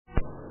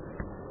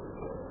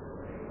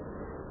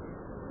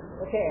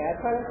Okay, as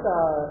far as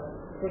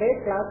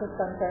today's class is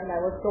concerned, I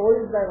was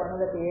told by one of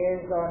the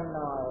TAs on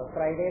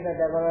Friday that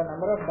there were a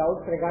number of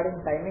doubts regarding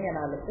timing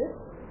analysis.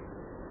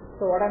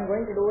 So what I'm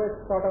going to do is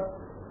sort of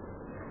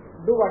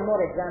do one more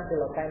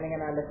example of timing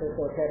analysis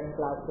over here in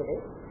class today.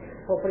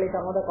 Hopefully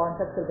some of the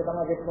concepts will become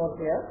a bit more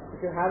clear.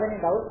 If you have any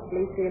doubts,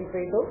 please feel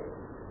free to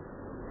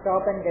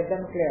stop and get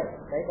them clear.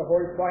 Right? The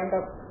whole point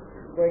of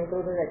going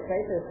through this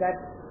exercise is that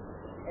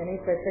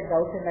any specific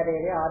doubts in that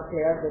area are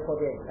cleared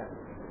before the exam.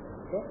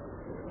 Okay?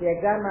 The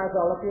exam, as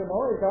all of you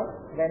know, is on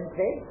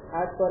Wednesday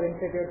as per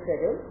institute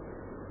schedule.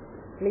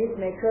 Please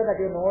make sure that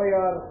you know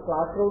your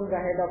classrooms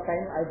ahead of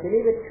time. I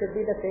believe it should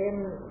be the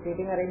same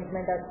seating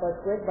arrangement as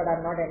first quiz, but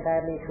I'm not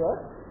entirely sure.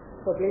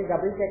 So please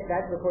double check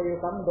that before you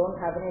come. Don't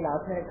have any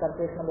last minute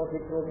confusion about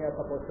which room you are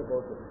supposed to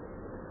go to.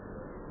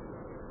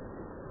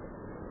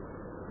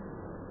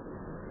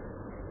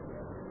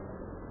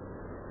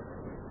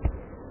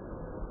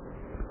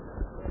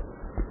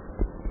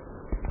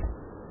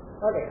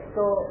 Okay,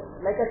 so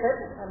like I said,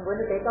 I'm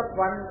going to take up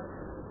one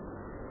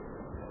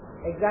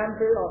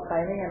example of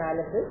timing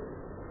analysis.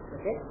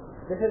 Okay,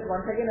 this is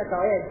once again a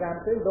toy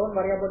example. Don't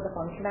worry about the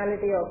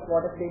functionality of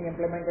what is being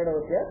implemented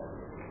over here.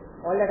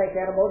 All that I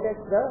care about is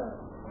the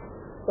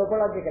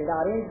topological, the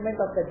arrangement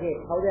of the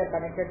gates, how they are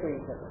connected to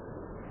each other.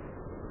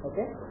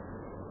 Okay.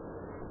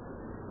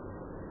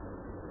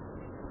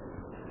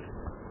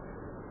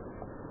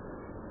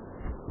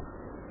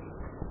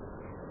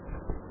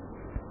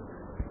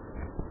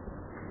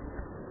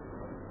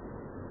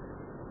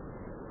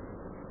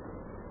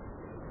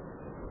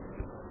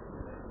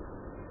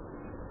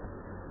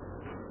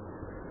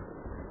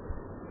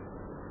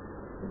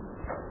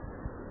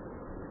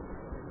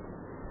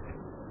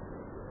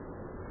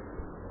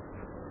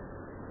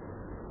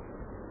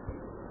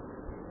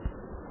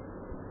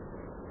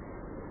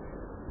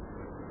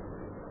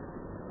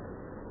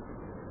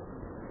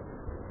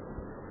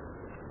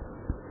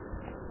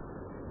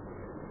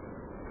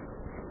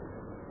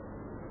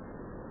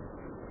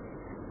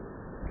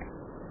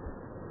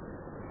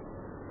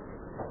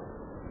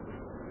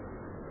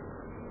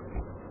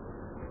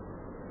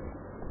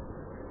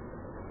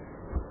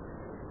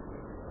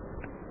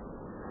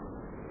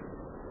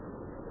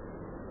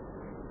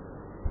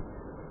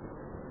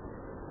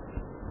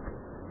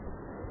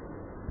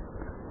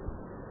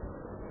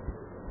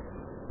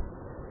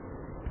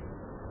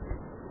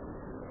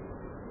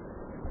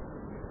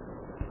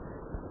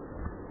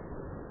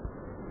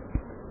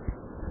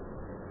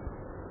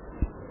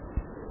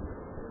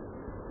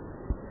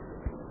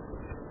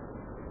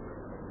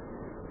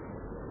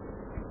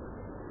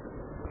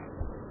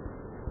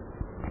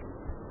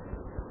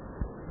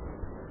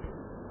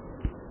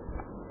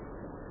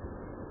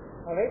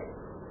 Alright,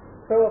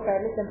 so a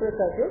fairly simple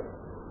circuit,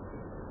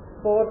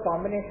 4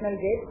 combinational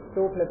gates,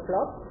 2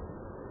 flip-flops.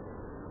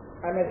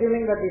 I'm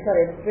assuming that these are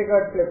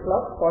edge-triggered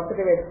flip-flops,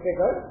 positive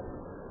edge-triggered.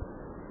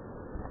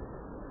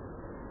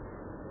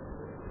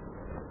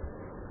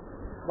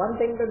 One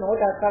thing to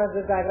note as far as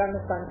this diagram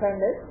is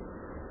concerned is,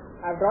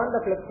 I've drawn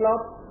the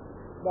flip-flop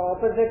the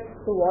opposite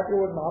to what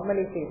you would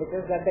normally see, which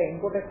is that the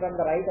input is from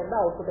the right and the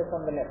output is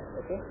from the left.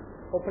 Okay,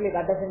 hopefully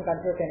that doesn't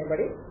confuse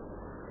anybody.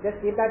 Just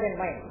keep that in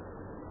mind.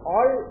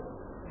 All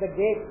the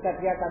gates that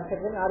we are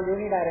considering are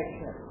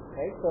unidirectional,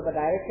 right? So the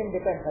direction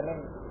depends. I mean,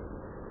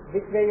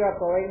 which way you are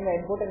providing the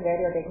input and where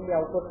you are taking the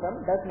output from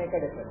does make a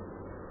difference.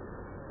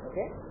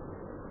 Okay.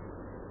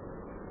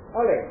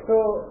 Alright,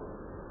 so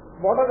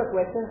what are the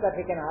questions that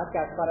we can ask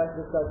as far as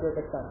this circuit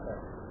is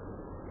concerned?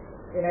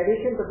 In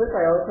addition to this,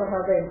 I also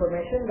have the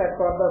information that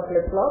for the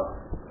flip-flop,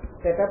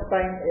 setup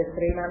time is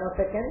 3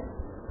 nanoseconds,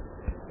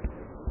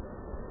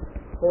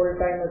 hold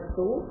time is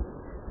 2,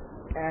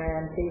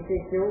 and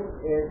TCQ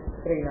is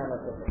 3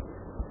 nanoseconds.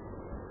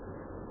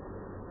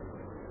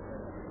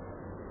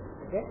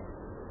 Okay.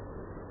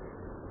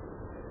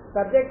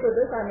 Subject to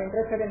this, I am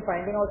interested in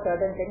finding out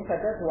certain things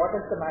such as what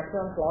is the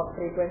maximum clock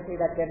frequency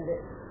that can be,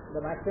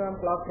 the maximum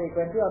clock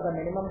frequency or the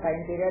minimum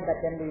time period that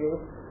can be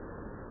used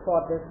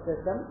for this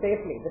system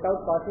safely without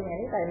causing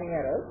any timing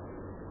errors.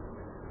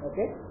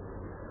 Okay.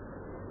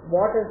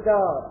 What is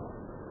the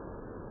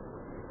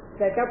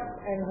setup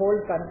and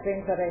hold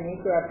constraints that I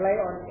need to apply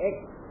on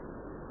X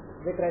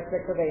with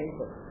respect to the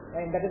input,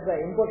 and that is the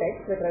input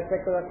X with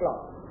respect to the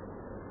clock.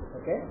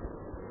 Okay.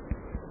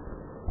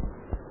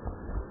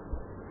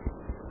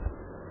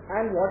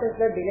 And what is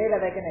the delay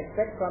that I can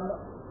expect from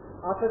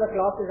after the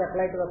clock is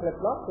applied to the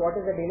flip-flop? What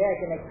is the delay I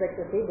can expect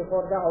to see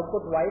before the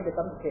output Y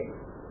becomes stable?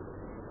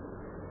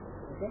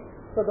 Okay.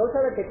 So those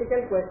are the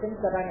typical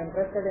questions that I am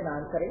interested in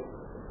answering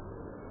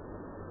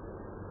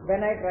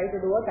when I try to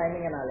do a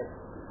timing analysis.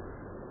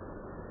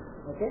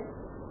 Okay.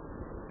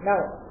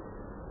 Now,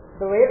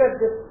 the way that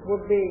this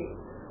would be,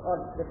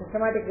 or the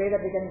systematic way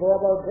that we can go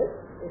about this,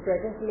 is to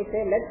essentially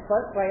say, let's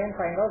first try and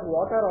find out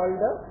what are all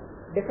the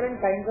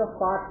different kinds of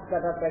paths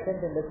that are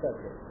present in this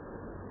circuit.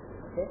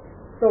 Okay.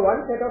 So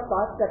one set of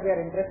paths that we are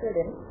interested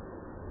in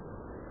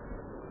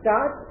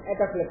start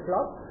at a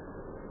flip-flop,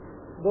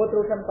 go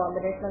through some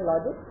combinational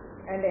logic,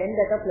 and end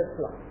at a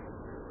flip-flop.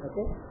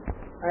 Okay.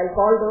 I'll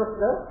call those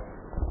the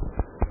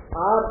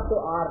R to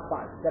R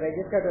path, the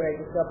register to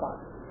register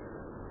path.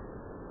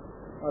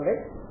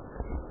 Alright.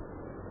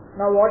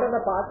 Now what are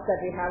the paths that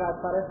we have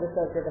as far as this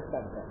circuit is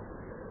concerned?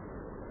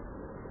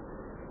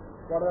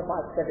 What are the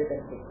paths that you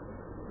can see?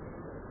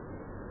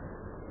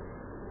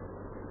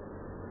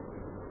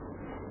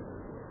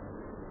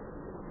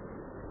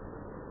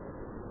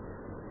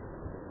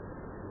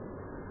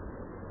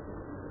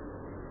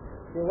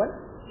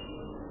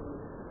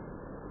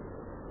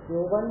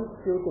 Q1,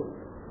 Q2.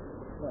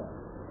 No.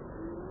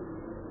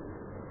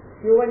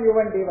 Q1,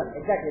 U1, D1.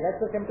 Exactly.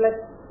 That's the simplest,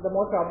 the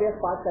most obvious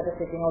path that is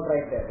sticking out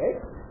right there, right?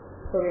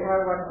 So we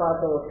have one path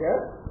over here.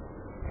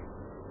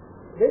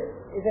 This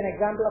is an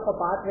example of a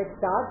path which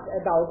starts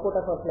at the output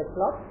of a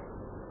flip-flop,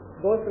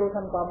 goes through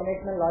some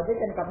combinational logic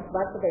and comes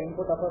back to the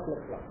input of a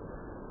flip-flop.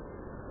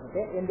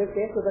 Okay. In this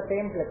case to the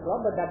same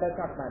flip-flop, but that does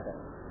not matter.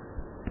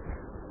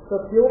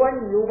 So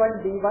Q1, U1,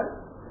 D1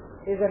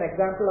 is an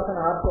example of an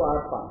R to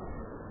R path.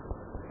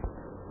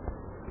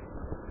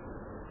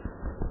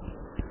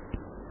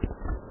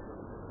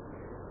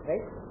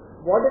 Right?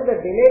 What is the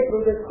delay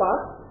through this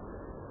path?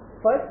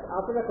 First,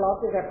 after the clock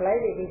is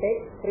applied, it will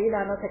take 3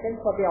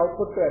 nanoseconds for the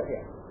output to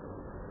appear.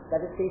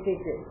 That is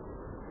TCQ.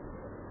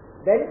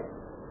 Then,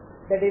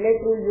 the delay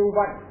through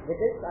U1, which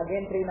is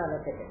again 3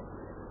 nanoseconds.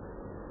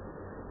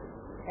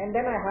 And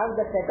then I have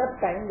the setup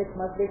time which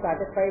must be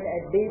satisfied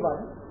at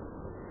D1,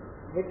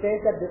 which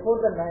says that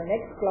before the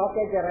next clock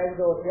edge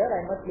arrives over here,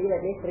 I must leave at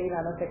least 3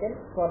 nanoseconds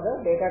for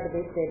the data to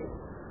be stable.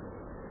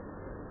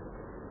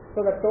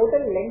 So the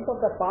total length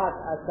of the path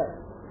as such,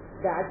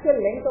 the actual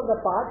length of the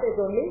path is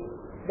only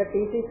the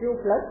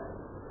TCQ plus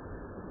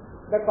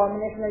the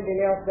combinational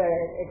delay of the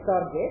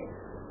XOR gate.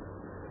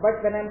 But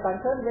when I am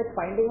concerned with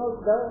finding out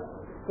the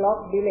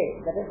clock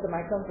delay, that is the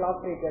maximum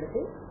clock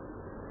frequency,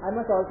 I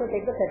must also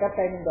take the setup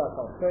time into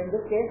account. So in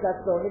this case,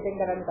 that's the only thing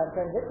that I am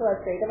concerned with. So I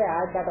straight away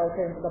add that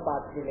also into the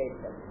path delay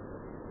itself.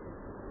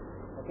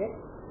 Okay.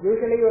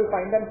 Usually you will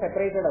find them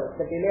separated out.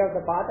 The delay of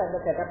the path and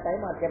the setup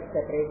time are kept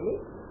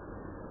separately.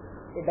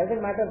 It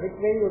doesn't matter which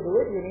way you do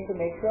it. You need to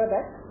make sure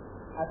that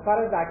as far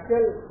as the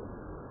actual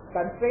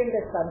constraint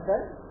is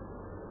concerned,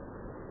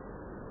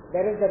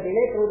 there is the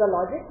delay through the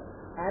logic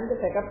and the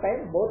setup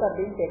time. Both are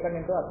being taken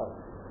into account.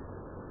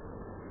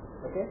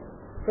 Okay.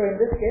 So in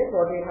this case,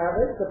 what we have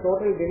is the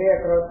total delay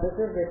across this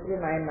is basically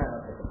 9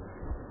 nanoseconds.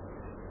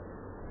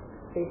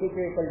 TCQ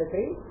equal to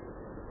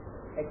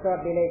 3,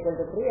 XOR delay equal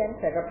to 3 and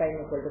setup time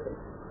equal to 3.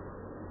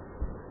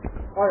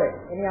 Alright,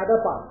 any other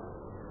path?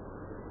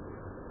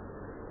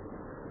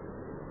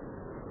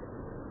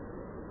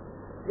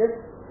 Just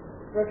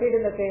proceed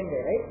in the same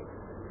way, right?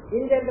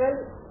 In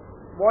general,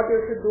 what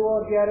you should do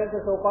over here is the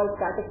so-called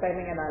static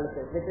timing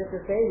analysis, which is to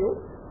say you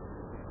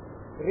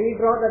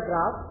redraw the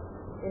graph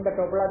in the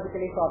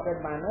topologically sorted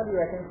manner. You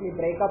essentially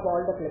break up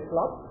all the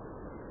flip-flops,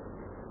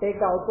 take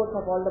the outputs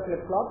of all the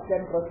flip-flops,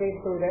 then proceed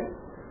through them,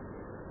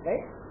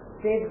 right,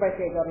 stage by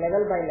stage or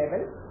level by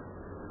level,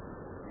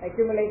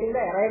 accumulating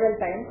the arrival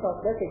times of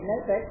the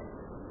signals at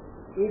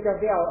each of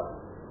the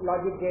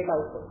logic gate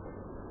outputs.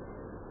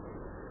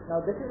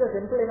 Now this is a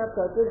simple enough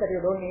circuit that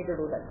you don't need to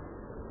do that.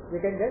 You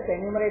can just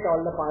enumerate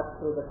all the paths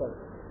through the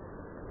circuit.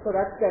 So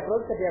that's the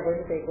approach that we are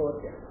going to take over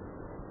here.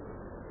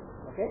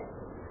 Okay.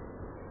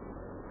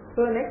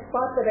 So the next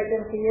path that I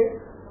can see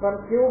is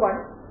from Q1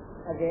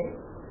 again.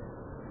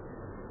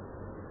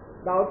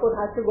 The output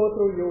has to go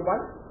through U1,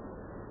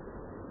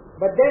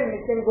 but then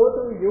it can go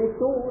through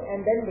U2 and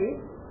then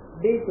reach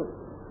D2.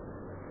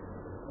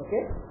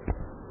 Okay.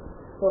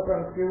 So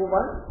from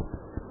Q1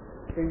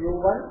 to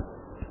U1,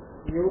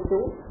 U2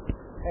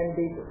 and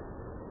D2.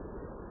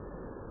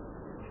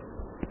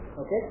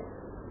 Okay.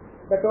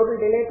 The total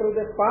delay through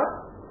this path,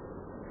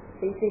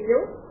 TCQ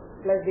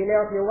plus delay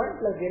of U1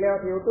 plus delay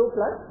of U2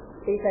 plus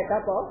T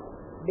setup of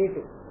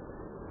D2.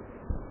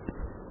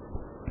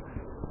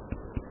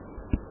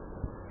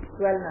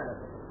 12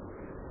 nanoseconds.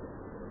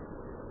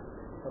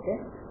 Okay.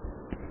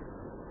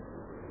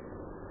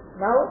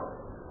 Now,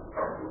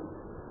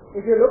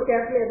 if you look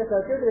carefully at the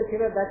circuit, you will see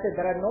that that's it.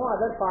 There are no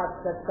other paths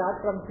that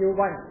start from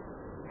Q1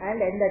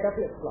 and end at a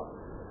flip-flop.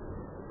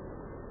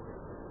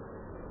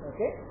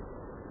 Okay.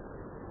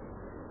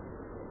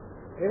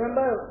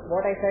 Remember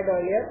what I said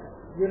earlier,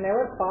 you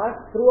never pass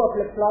through a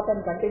flip-flop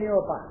and continue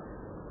a path.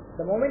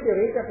 The moment you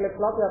reach a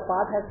flip-flop, your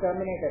path has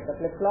terminated. The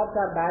flip-flops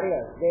are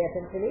barriers. They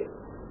essentially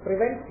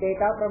prevent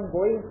data from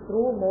going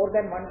through more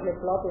than one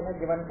flip-flop in a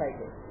given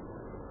cycle.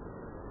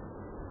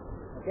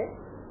 Okay?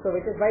 So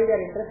which is why we are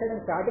interested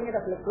in starting at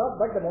a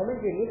flip-flop, but the moment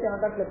we reach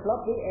another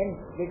flip-flop,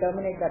 we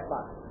terminate that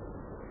path.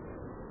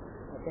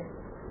 Okay?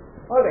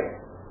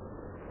 Alright.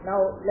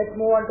 Now let's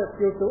move on to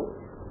Q2.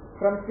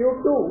 From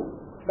Q2,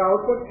 the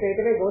output straight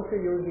away goes to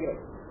U0,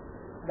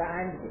 the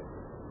AND gate.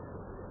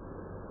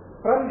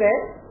 From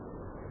there,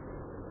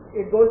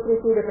 it goes through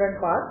two different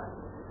paths.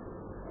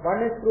 One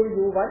is through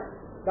U1,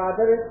 the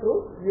other is through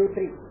U3.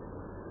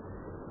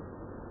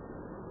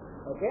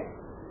 Okay?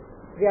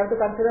 We have to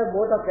consider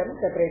both of them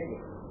separately.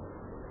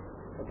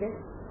 Okay?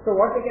 So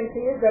what we can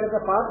see is there is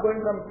a path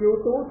going from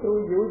Q2 through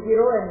U0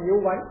 and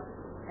U1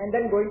 and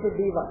then going to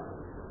D1.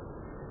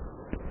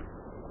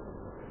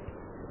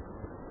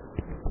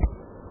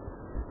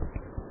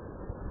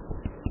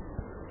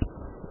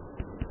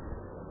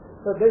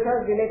 So this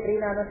has delay 3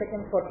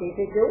 nanoseconds for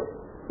TCQ,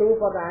 2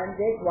 for the AND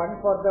gate,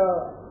 3 for the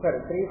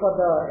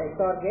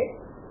XOR gate,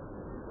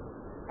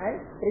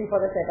 and 3 for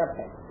the setup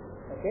time.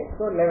 Okay,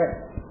 so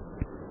 11.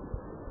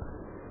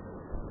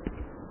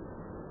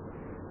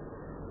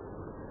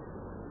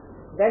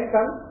 Then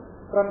comes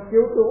from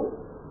Q2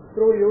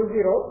 through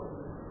U0,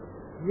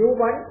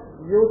 U1,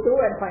 U2,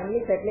 and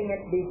finally settling at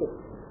D2.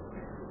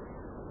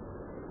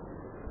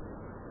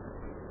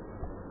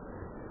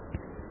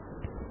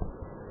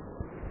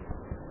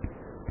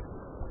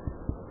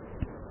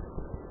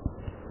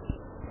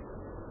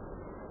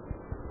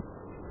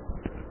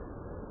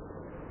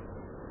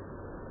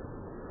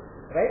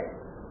 Right?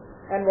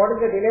 And what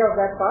is the delay of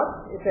that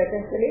path? It's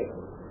essentially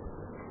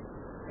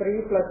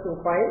 3 plus 2,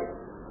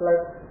 5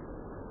 plus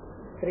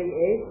 3,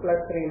 8 plus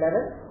 3,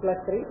 11 plus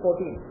 3,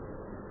 14.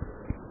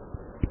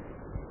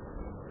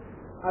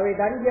 Are we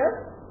done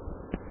here?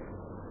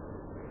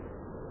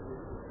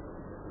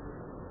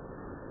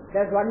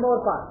 There's one more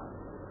path,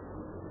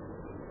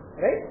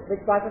 right,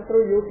 which passes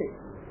through U3.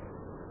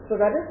 So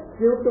that is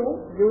Q2,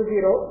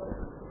 U0,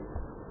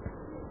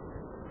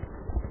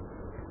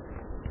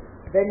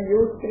 then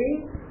U3,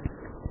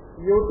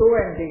 U2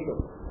 and D2.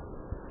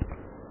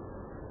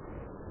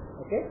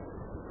 Okay,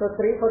 so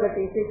 3 for the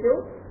TCQ,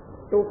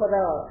 2 for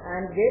the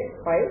AND gate,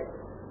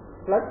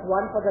 5, plus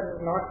 1 for the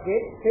NOT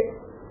gate,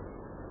 6,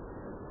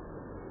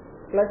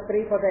 plus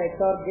 3 for the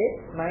XOR gate,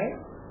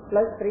 9,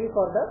 plus 3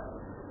 for the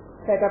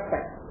setup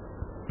time.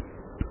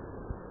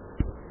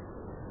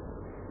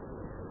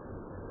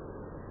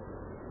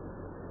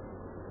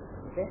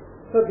 Okay,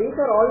 so these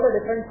are all the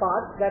different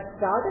paths that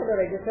start at the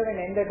register and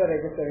end at the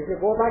register. If you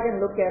go back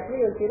and look carefully,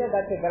 you'll see that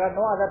that's it. There are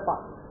no other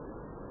paths.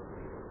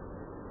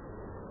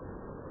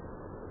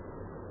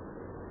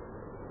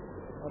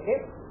 Okay.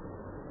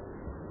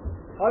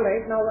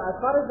 Alright, now as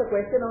far as the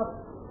question of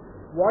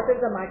what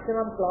is the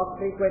maximum clock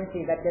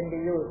frequency that can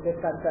be used is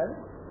concerned,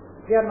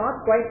 we are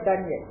not quite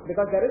done yet,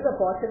 because there is a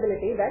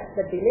possibility that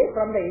the delay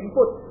from the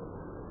input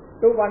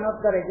to one of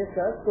the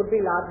registers could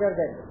be larger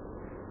than this,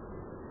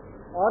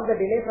 or the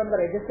delay from the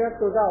register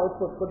to the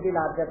output could be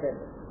larger than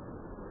this.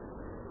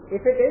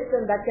 If it is,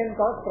 then that can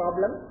cause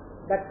problems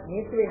that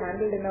needs to be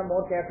handled in a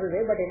more careful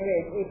way, but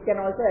anyway, it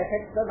can also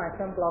affect the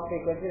maximum clock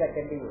frequency that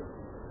can be used.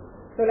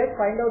 So let's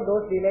find out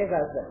those delays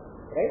as well,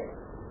 right?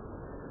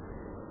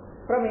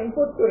 From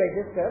input to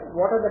register,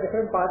 what are the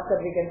different paths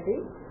that we can see?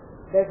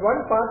 There's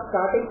one path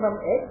starting from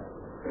X,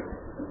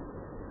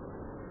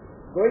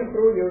 going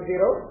through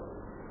U0,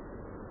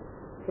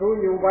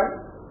 through U1,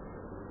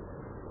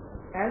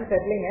 and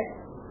settling at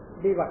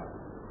D1.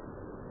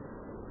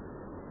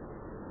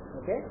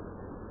 Okay?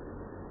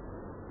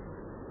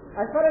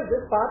 As far as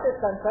this path is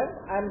concerned,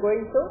 I am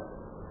going to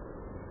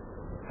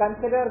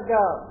consider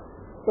the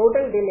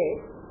total delay,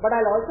 but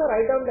I'll also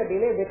write down the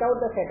delay without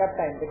the setup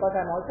time, because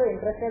I'm also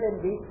interested in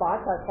these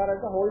paths as far as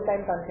the whole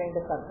time constraint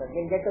is concerned.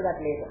 We'll get to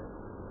that later.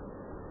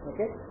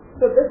 Okay?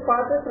 So this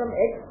path is from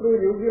X through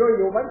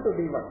U0, U1 to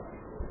D1.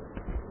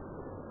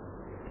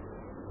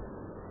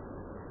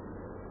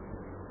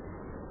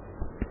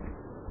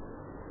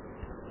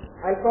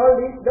 I'll call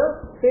these the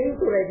pin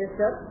to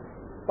register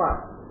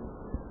path.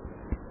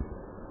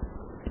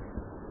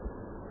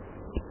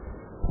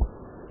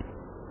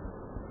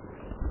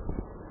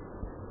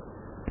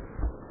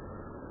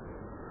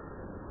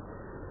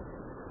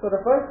 So the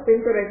first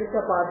pin to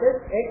register path is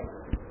X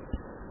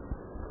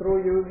through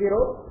U0,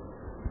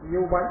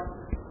 U1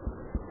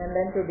 and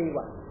then to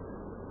D1.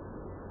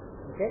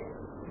 Okay.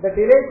 The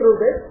delay through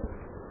this,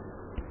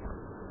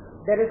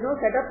 there is no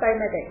setup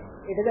time at X.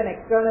 It is an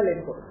external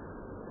input,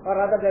 or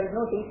rather there is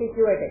no TCQ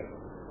at X.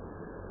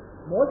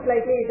 Most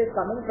likely it is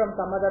coming from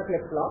some other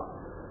flip-flop,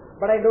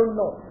 but I don't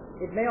know.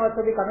 It may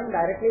also be coming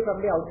directly from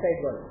the outside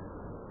world.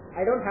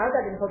 I don't have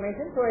that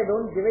information, so I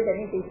don't give it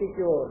any TCQ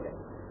over there.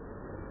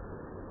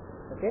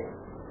 Okay.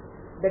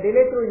 The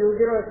delay through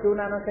U0 is 2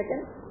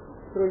 nanoseconds,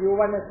 through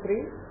U1 is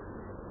 3.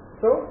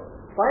 So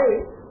 5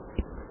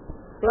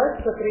 plus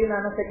the 3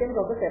 nanoseconds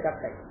of the setup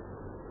time.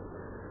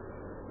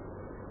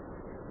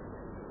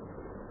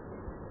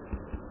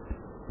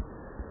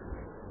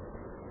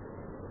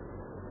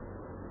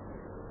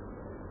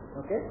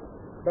 Okay.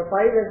 The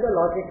 5 is the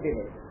logic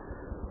delay.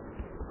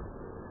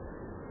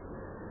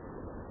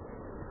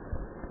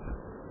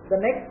 The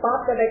next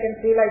path that I can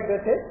see like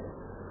this is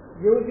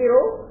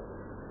U0,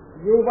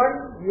 U1,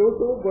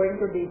 U2 going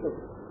to D2.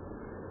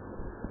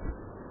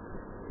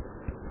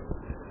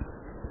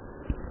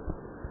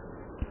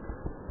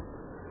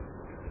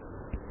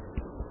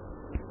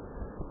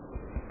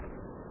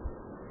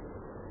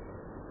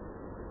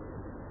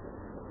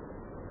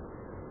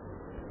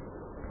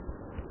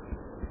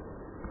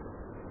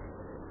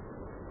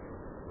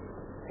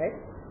 Okay.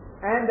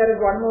 And there is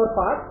one more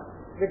path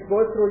which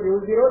goes through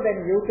U0,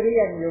 then U3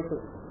 and U2.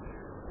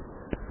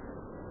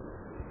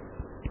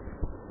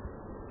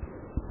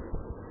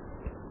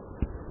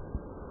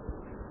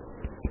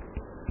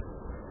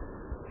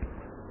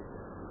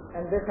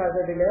 And this has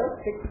a delay of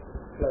 6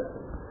 plus 2.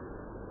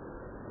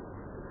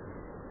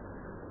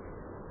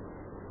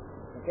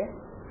 Okay.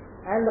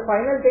 And the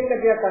final thing that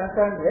we are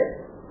concerned with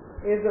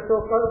is the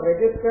so-called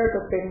register to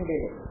pin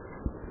delay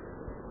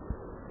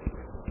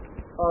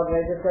or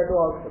register to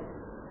output.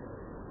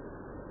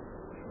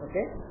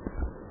 Okay.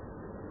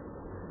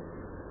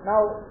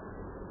 Now,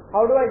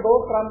 how do I go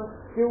from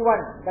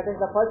Q1, that is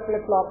the first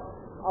flip-flop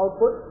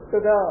output, to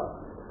the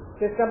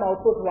system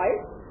output Y?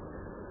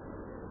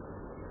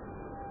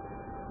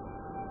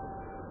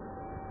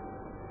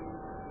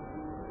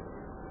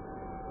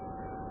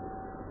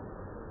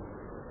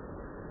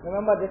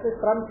 Remember, this is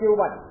from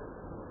Q1.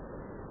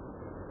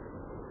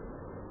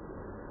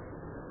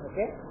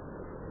 Okay.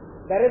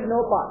 There is no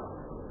path.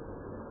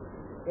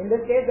 In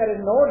this case, there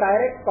is no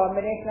direct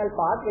combinational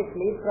path which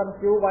leads from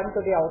Q1 to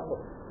the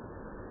output.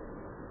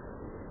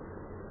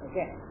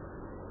 Okay.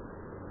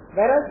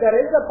 Whereas there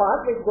is a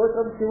path which goes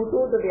from Q2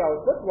 to the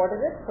output. What is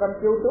it? From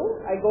Q2,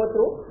 I go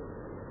through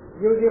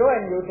U0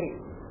 and U3.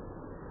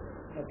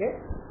 Okay.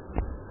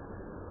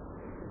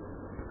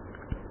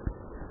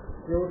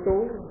 U2,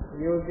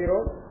 U0,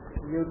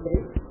 U3,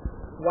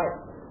 Y.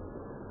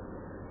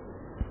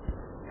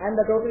 And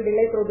the total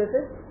delay through this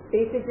is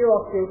TCQ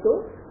of Q2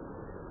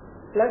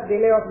 plus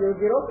delay of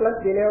U0 plus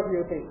delay of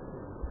U3.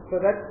 So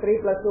that's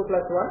 3 plus 2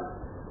 plus 1,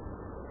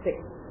 6.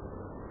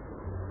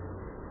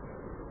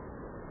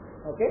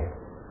 Okay.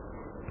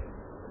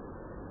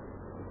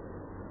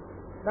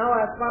 Now,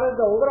 as far as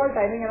the overall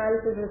timing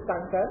analysis is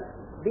concerned,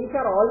 these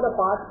are all the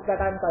paths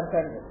that I am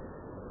concerned with.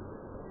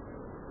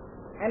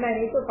 And I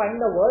need to find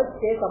the worst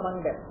case among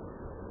them.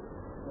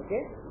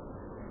 Okay.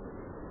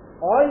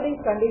 All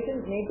these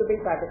conditions need to be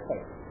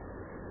satisfied.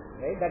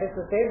 Right? That is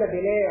to say, the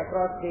delay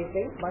across these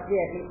things must be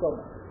at least so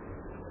much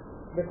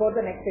before the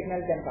next signal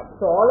can come.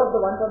 So all of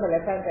the ones on the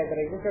left hand side, the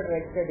register to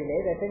register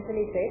delays,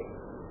 essentially say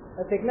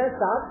a signal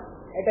starts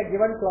at a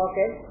given clock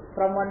edge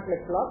from one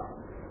flip-flop.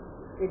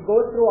 It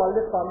goes through all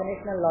this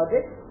combinational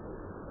logic.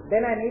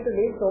 Then I need to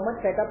leave so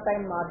much setup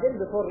time margin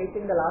before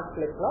reaching the last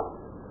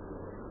flip-flop.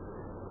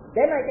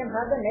 Then I can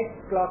have the next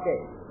clock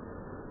edge.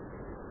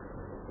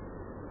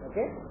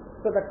 Okay.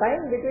 So the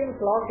time between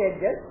clock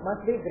edges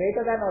must be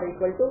greater than or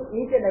equal to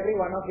each and every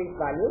one of these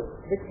values,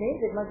 which means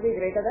it must be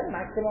greater than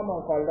maximum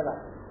of all the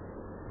values.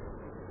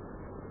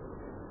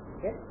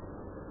 Okay.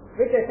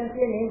 Which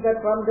essentially means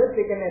that from this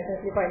we can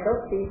essentially find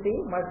out TC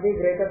must be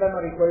greater than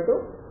or equal to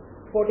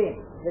 14,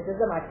 which is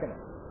the maximum.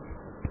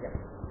 Yeah.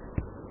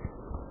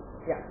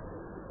 Yeah.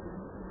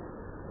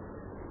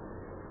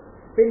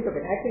 Pin to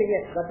pin. Actually,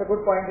 yes, that's a good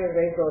point you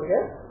raised over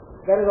here.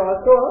 There is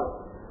also a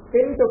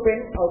pin to pin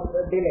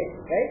delay,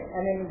 right?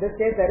 And in this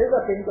case, there is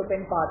a pin to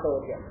pin path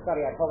over here.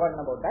 Sorry, I forgot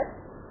about that.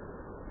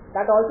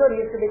 That also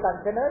needs to be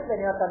considered when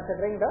you are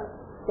considering the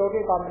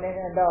total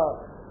combination and the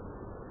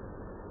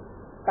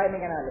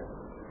timing analysis.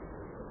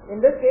 In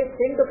this case,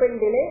 pin to pin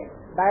delay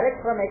direct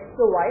from X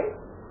to Y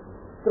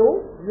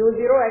through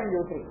U0 and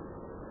U3.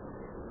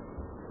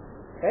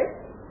 Right?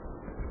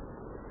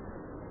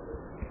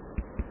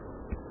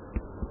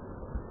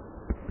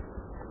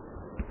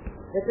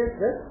 This is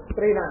this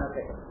 3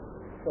 nanoseconds.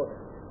 So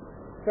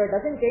it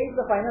doesn't change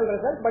the final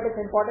result, but it's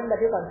important that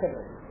you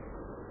consider it.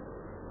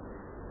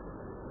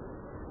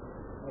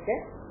 Okay?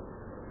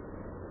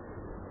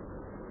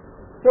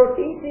 So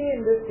TC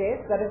in this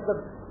case, that is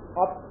the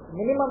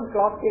minimum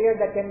clock period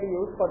that can be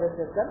used for this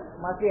system,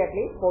 must be at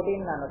least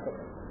 14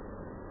 nanoseconds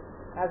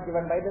as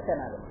given by this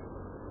analysis.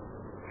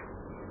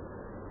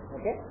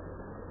 Okay?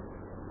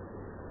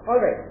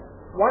 Alright.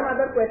 One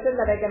other question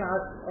that I can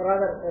ask, or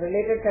rather a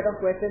related set of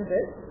questions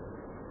is,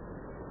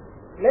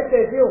 let's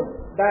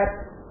assume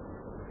that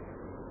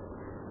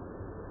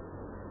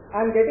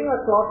I am getting a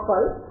clock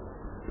pulse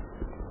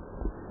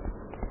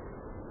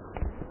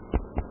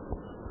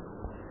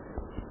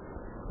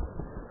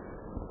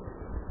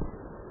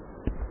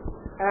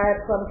at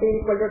some t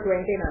equal to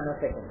 20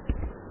 nanoseconds.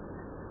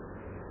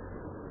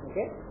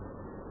 Okay.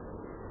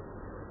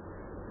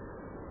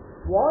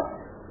 What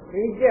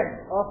region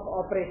of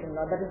operation,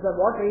 or that is the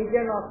what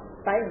region of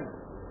time,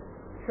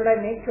 should I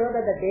make sure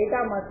that the data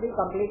must be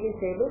completely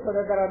stable so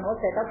that there are no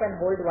setup and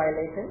hold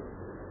violations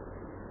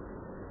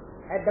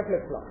at the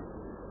flip-flop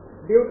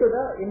due to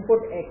the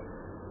input X.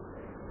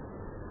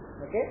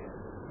 Okay.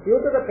 Due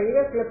to the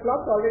previous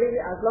flip-flops already,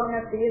 as long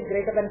as T is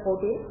greater than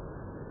 14,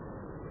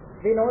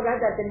 we know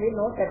that there can be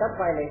no setup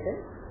violation.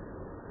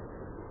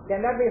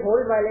 Can there be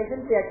hold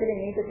violations? We actually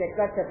need to check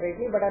that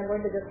separately, but I am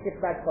going to just skip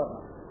that for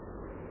now.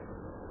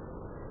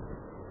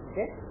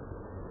 Okay.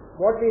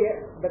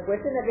 The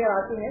question that we are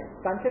asking is,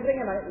 considering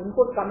an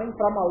input coming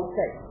from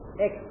outside,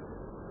 X,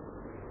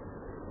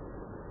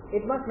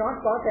 it must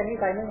not cause any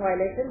timing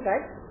violations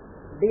at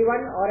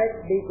D1 or at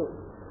D2.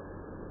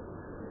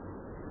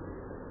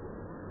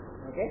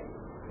 Okay.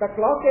 The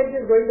clock edge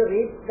is going to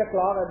reach the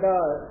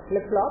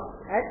flip-flop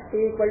at t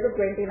equal to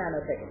 20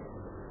 nanoseconds.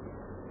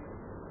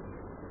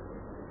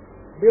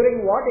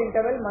 During what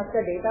interval must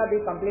the data be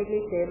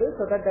completely stable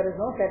so that there is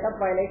no setup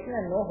violation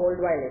and no hold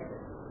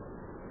violation?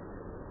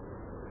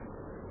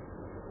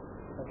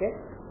 Okay.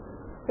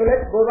 So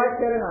let's go back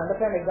here and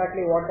understand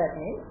exactly what that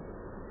means.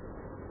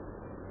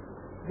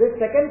 This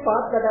second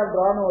path that I have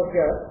drawn over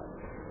here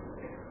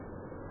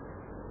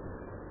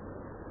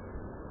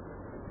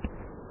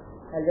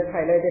I'll just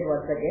highlight it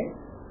once again.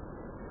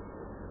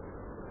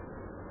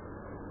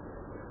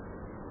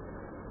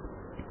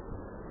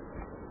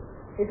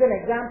 It's an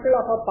example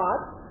of a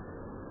path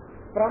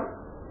from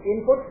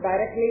input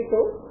directly to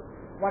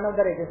one of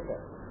the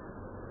registers.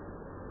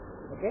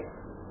 Okay.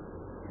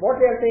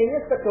 What we are saying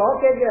is the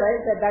clock edge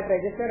arrives at that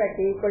register at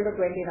t equal to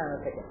 20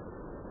 nanoseconds.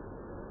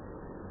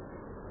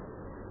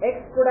 X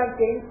could have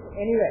changed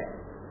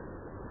anywhere.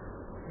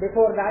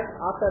 Before that,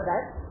 after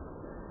that.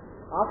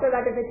 After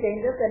that if it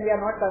changes, then we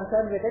are not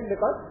concerned with it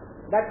because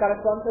that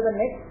corresponds to the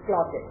next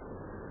clock edge.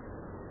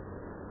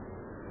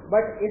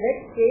 But if X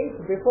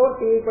changed before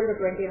t equal to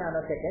 20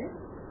 nanoseconds,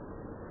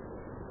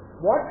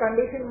 what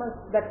condition must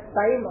that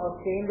time of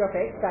change of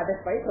X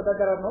satisfy so that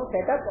there are no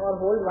setup or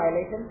hold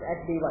violations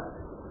at D1?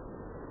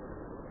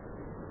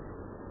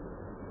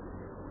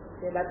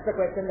 Okay, that's the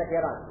question that we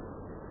are asking.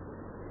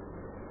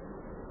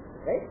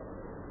 Right?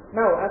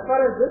 Now, as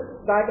far as this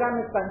diagram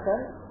is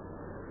concerned,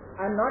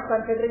 I am not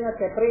considering a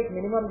separate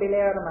minimum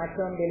delay or a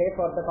maximum delay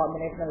for the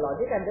combinational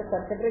logic. I am just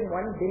considering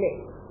one delay.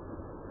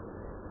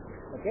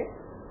 Okay?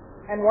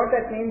 And what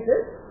that means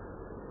is,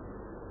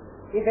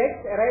 if X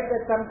arrives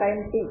at some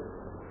time t,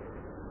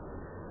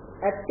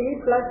 at t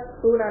plus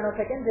 2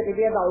 nanoseconds, it will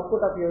be at the output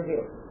of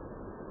U0.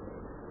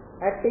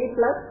 At t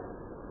plus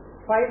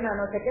 5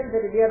 nanoseconds,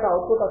 it will be at the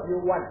output of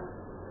U1.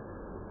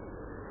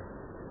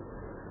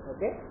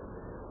 Okay?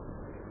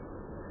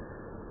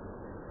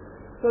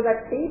 So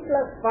that t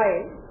plus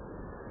 5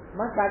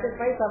 must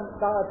satisfy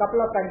a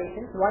couple of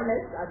conditions. One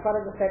is, as far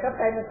as the setup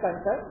time is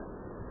concerned,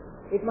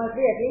 it must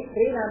be at least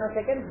 3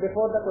 nanoseconds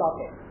before the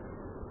clock ends.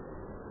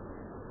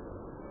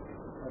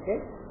 Okay?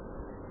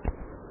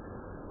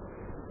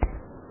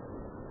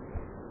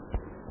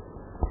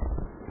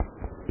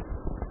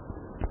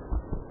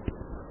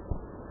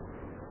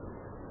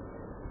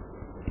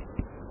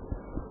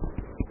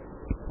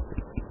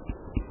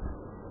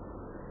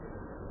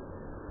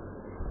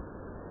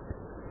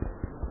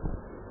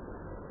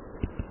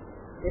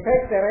 If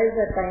X arrives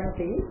at time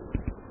t,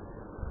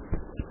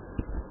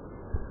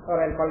 or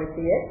I'll call it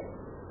Tx,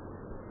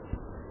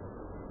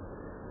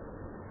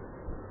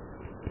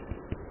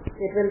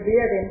 it will be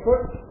at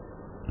input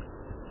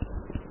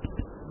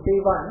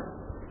D1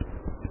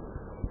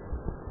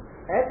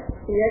 at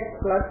Tx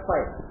plus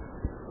 5.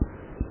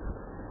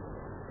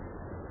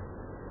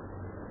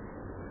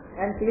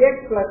 And Tx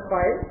plus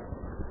 5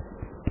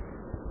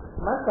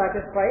 must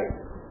satisfy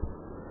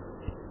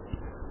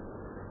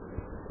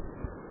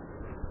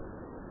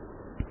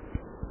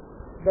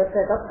the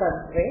setup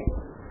constraint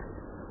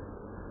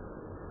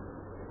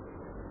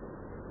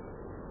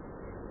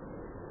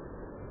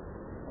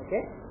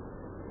okay.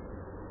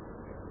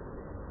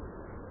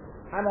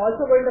 I am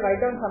also going to write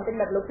down something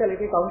that looks a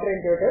little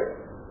counterintuitive.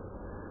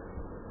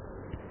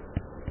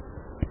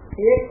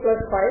 Tx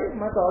plus 5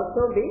 must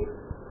also be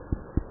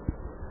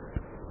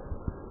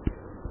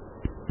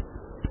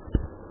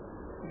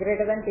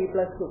greater than t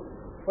plus 2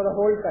 for the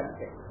whole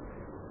constraint.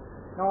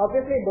 Now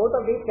obviously both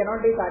of these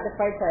cannot be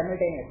satisfied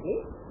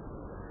simultaneously.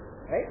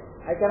 Right?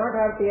 I cannot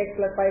have Tx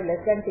plus 5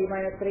 less than t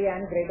minus 3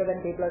 and greater than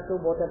t plus 2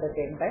 both at the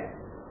same time.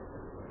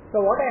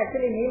 So what I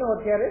actually mean over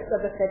here is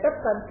that the setup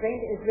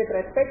constraint is with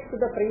respect to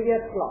the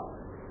previous clock.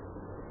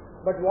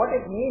 But what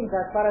it means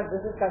as far as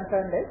this is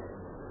concerned is,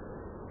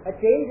 a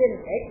change in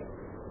X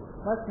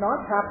must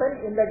not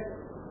happen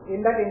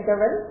in that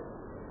interval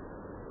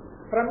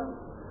from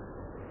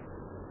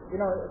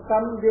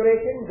some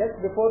duration just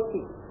before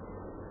t.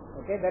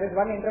 Okay, there is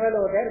one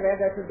interval over there where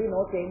there should be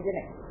no change in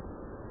X.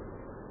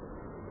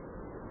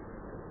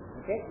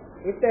 Okay.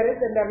 If there is,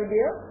 then there will be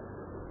a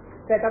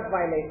setup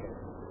violation.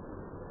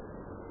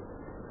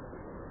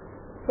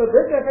 So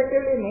this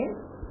effectively means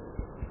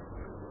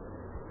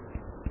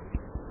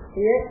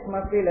Tx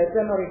must be less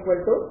than or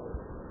equal to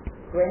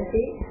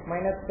 20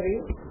 minus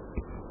 3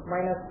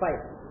 minus 5.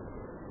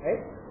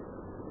 Right?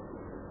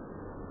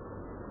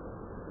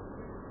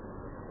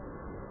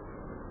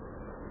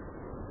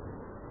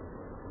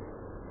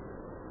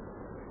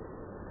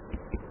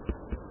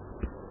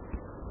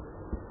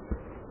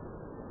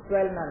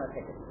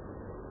 nanoseconds.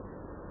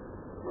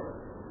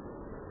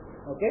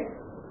 Okay.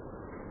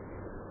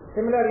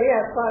 Similarly,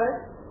 as far as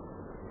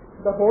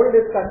the hold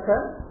is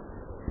concerned,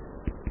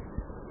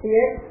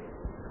 Tx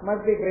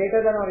must be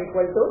greater than or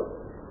equal to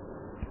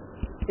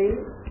t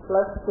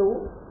plus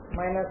 2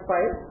 minus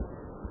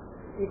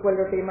 5 equal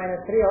to t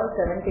minus 3 or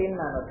 17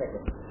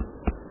 nanoseconds.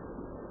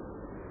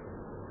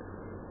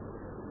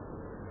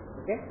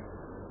 Okay.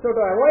 So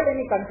to avoid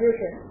any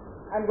confusion,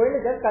 I am going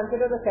to just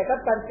consider the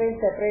setup constraint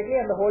separately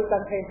and the hold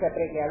constraint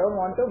separately. I don't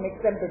want to mix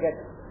them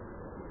together.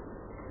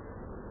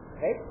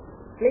 Right?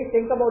 Please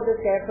think about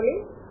this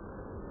carefully.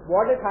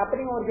 What is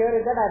happening over here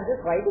is that I am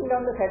just writing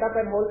down the setup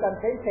and hold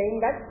constraint,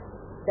 saying that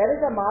there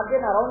is a margin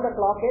around the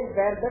clock edge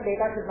where the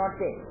data should not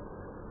change.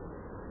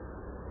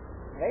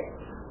 Right?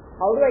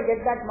 How do I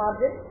get that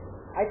margin?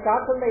 I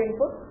start from the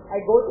input, I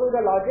go through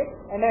the logic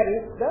and I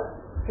reach the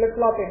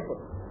flip-flop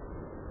input.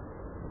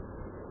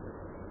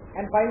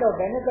 And find out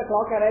when is the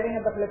clock arriving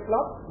at the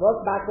flip-flop,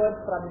 work backwards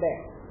from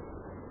there.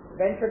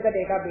 When should the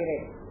data be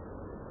ready?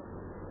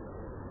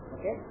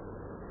 Okay.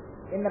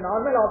 In the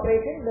normal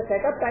operation, the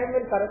setup time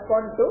will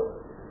correspond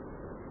to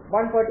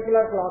one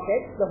particular clock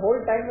edge. The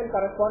hold time will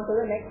correspond to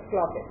the next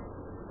clock edge,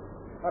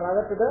 or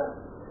rather to the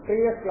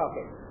previous clock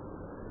edge.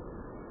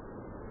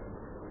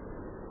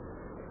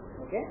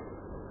 Okay.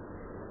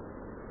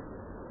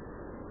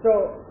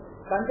 So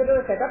consider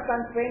the setup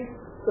constraints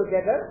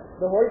together,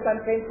 the hold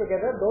constraints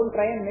together. Don't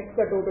try and mix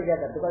the two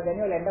together, because then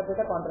you will end up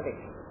with a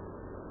contradiction.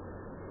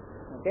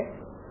 Okay.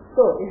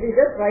 So if we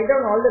just write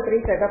down all the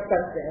three setup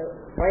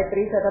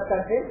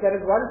constraints, there is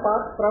one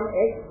path from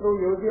X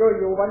through U0,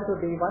 U1 to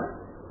D1.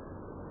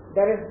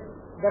 There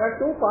are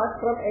two paths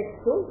from X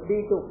to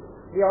D2.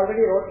 We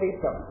already wrote these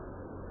terms,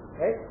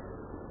 right?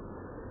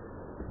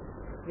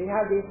 We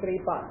have these three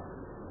paths.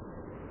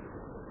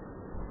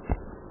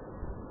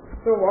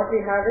 So what we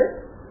have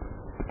is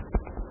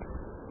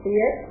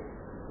Tx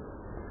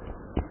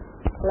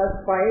plus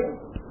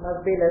 5 must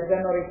be less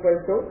than or equal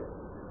to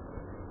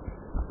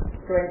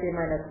 20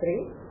 minus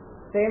 3.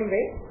 Same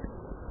way,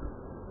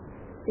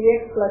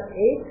 Tx plus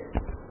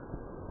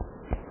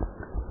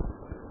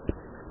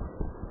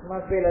 8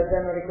 must be less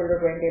than or equal to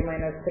 20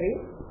 minus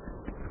 3,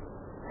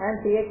 and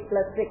Tx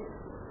plus 6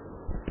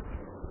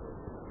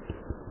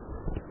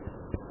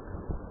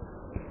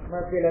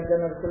 must be less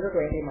than or equal to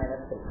 20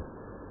 minus 3.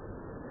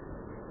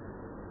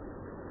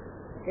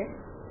 Okay.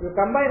 You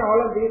combine all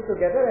of these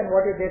together, and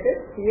what you get is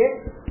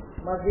Tx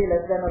must be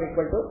less than or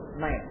equal to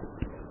 9.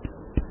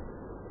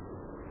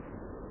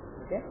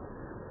 Okay.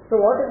 So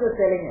what is this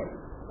telling you?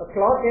 A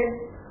clock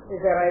edge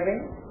is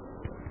arriving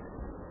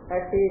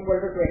at t equal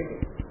to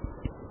 20.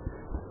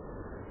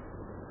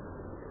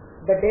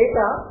 The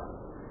data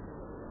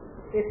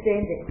is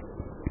changing,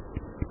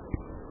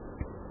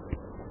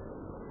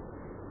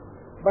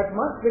 but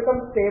must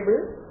become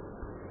stable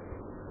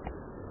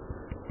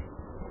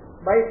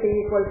by t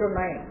equal to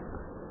 9,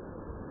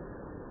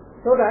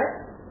 so that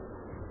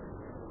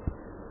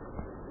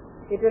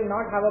it will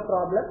not have a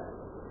problem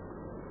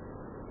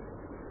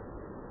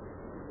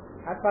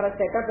as far as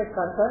setup is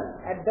concerned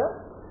at the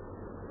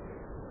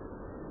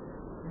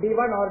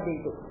D1 or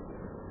D2.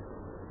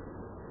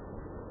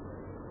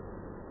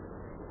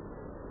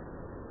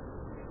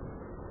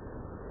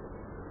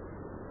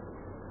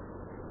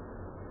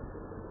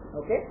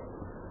 Okay.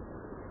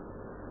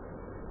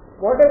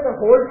 What does the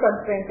hold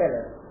constraint tell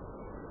us?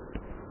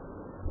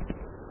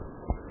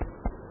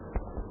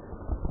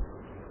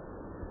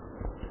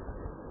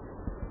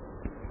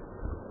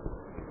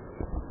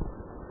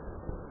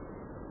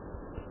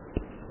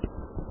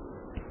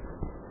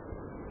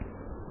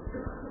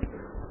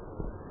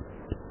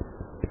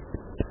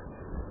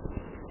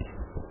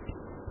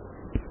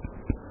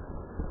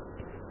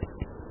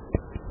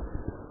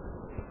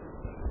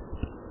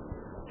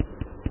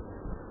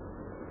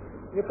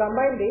 You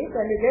combine these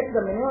and you get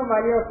the minimum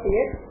value of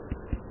Tx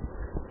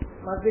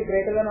must be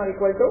greater than or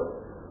equal to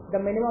the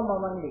minimum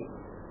among these.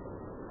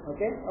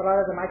 Okay, or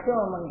rather the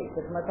maximum among these.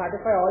 It must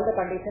satisfy all the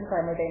conditions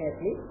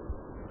simultaneously.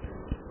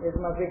 It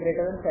must be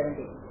greater than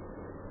 17.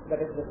 That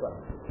is this one.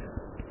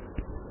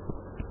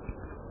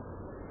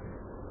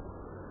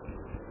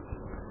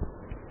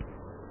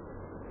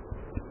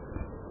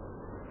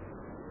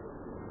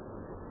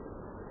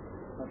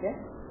 Okay.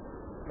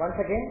 Once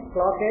again,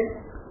 clock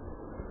edge.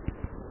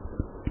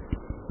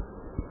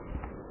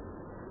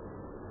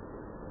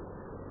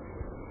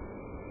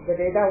 The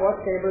data was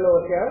stable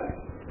over here.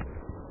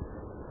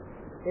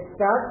 It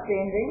starts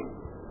changing.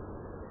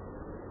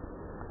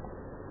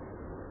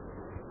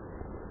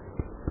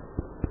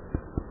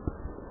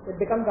 It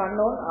becomes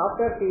unknown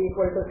after t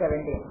equal to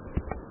 17.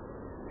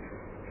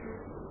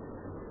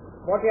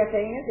 What we are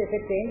saying is, if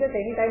it changes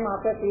any time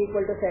after t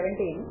equal to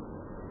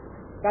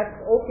 17, that's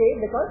okay,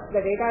 because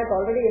the data is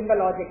already in the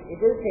logic. It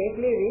will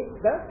safely reach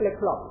the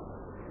flip-flop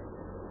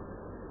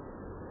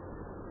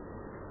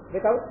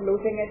without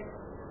losing its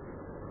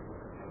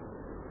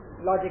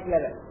logic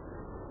level.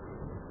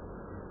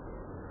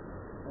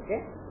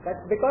 Okay,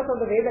 that's because of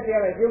the way that we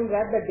have assumed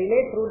that the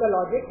delay through the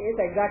logic is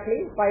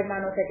exactly 5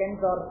 nanoseconds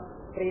or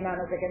 3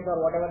 nanoseconds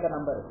or whatever the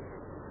number is.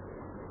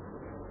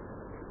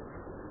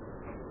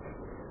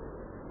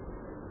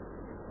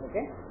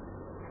 Okay,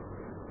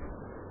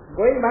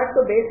 going back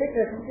to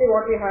basics, essentially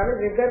what we have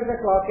is, if there is a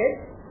clock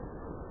edge,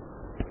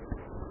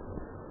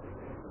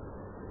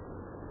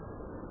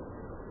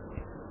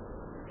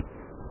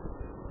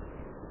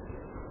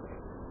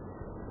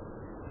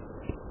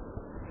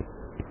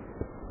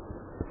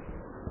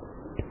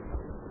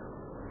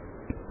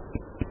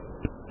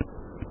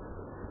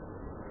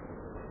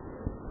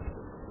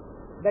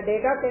 the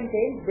data can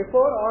change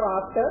before or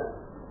after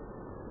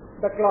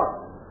the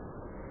clock,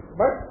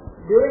 but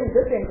during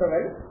this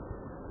interval,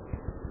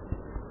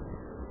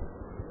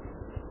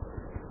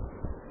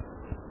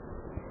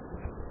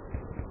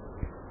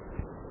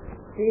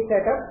 T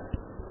setup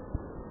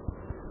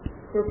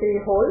to T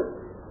hold,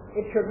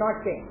 it should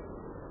not change.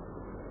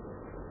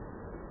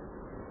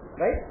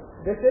 Right?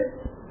 This is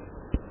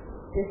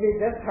if we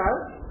just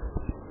have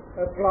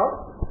a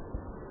clock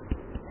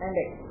and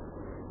X.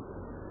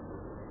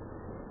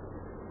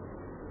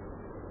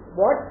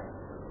 What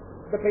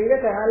the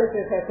previous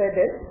analysis I said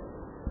is,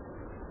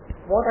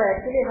 what I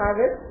actually have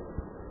is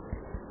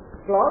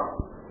clock,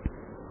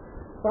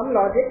 some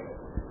logic,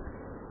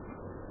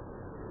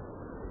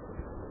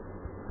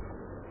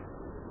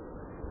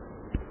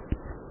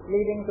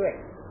 leading to X,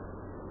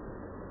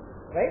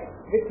 right?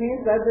 Which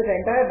means that this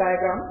entire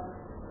diagram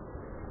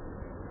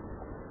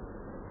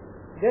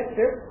just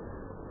shifts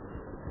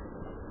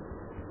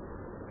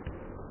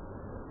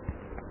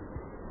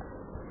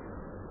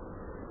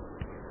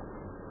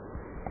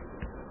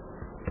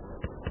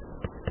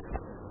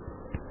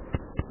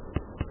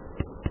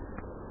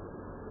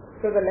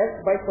to the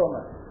left by so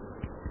much.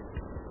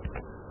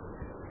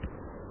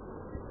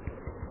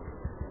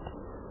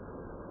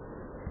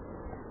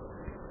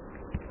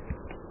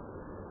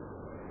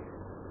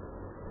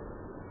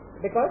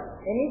 Because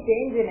any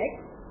change in X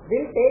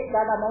will take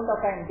that amount of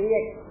time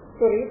dx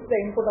to reach the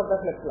input of the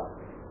flip-flop.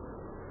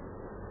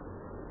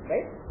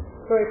 Right?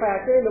 So if I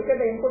actually look at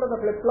the input of the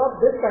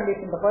flip-flop, this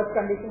condition, the first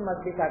condition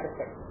must be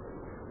satisfied.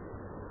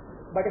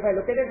 But if I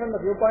look at it from the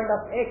viewpoint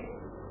of X,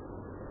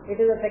 it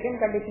is the second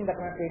condition that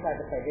must be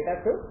satisfied. It has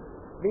to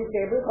be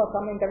stable for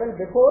some interval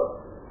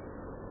before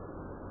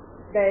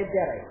the edge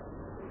arrives.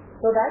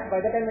 So that by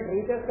the time it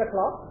reaches the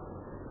clock,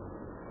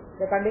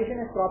 the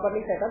condition is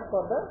properly set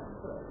for the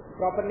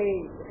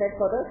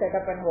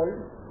setup and hold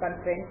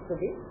constraints to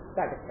be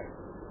satisfied.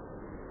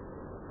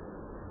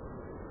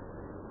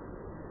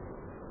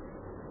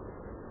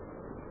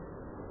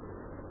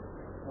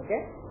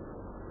 Okay?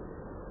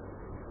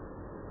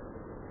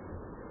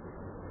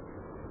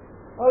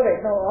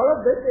 Alright, now all of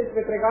this is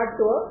with regard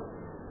to a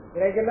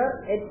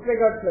regular edge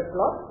triggered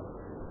flip-flop.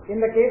 In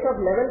the case of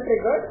level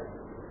triggered,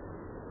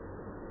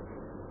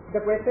 the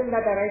question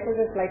that arises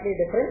is slightly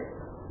different.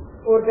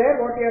 Over there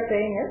what we are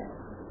saying is,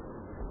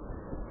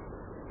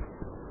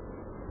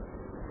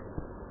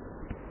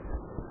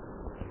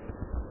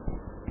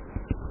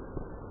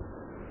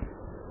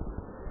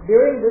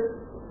 during this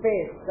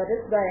phase, that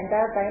is the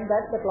entire time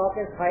that the clock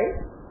is high,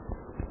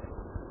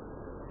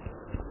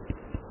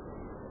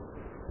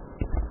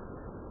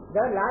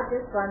 the latch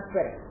is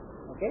transparent.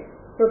 Okay?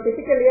 So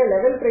typically a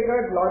level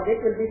triggered logic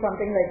will be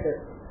something like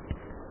this.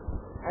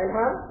 I'll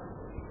have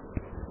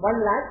one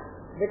latch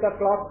with a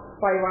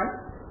clock phi 1,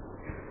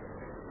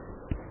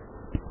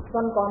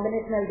 some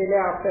combinational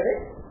delay after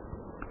it.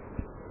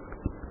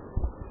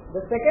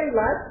 The second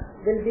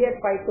latch will be at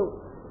phi 2.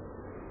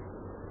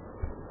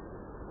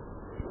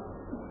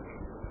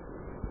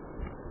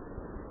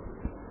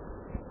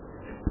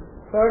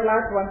 Third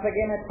latch once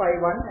again at phi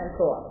 1 and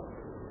so on.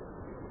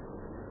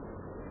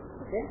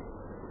 Okay.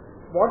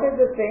 What is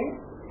this saying?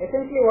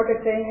 Essentially what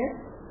it's saying is,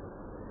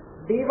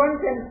 D1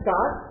 can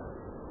start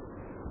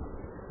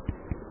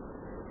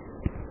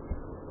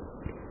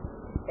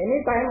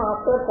any time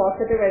after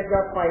positive edge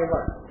of phi 1.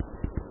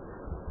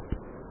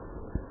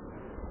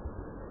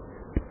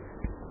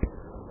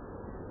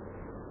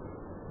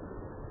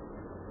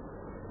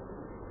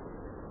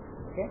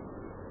 Okay.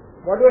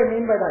 What do I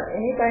mean by that?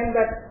 Any time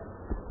that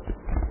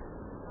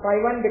phi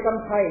 1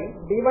 becomes high,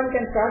 D1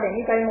 can start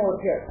any time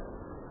over here.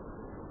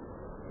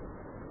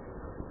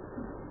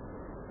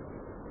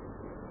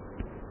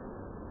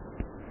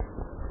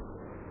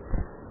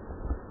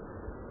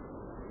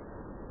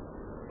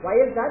 Why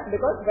is that?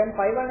 Because when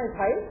phi 1 is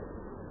high,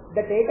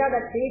 the data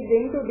that feeds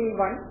into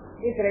D1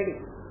 is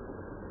ready.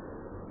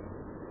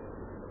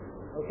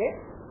 Okay?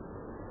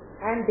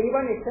 And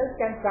D1 itself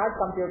can start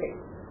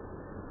computing.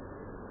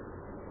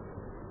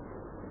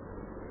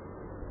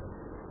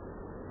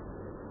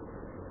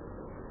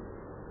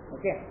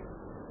 Okay.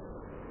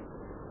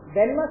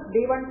 Then must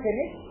D1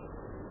 finish.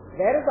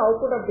 Where is the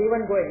output of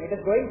D1 going? It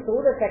is going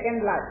through the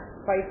second latch,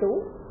 phi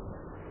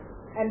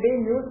 2, and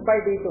being used by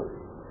D2.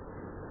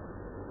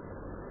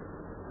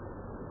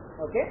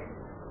 Okay?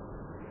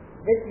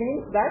 Which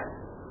means that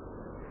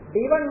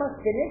D1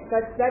 must finish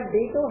such that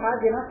D2 has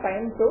enough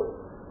time to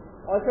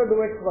also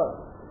do its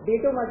work.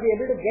 D2 must be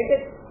able to get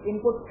its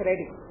inputs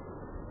ready.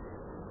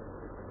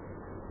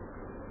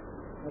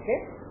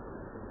 Okay?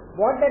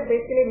 What that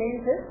basically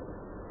means is,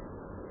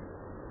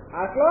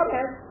 as long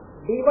as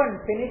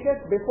D1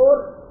 finishes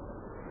before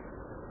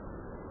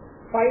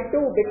phi 2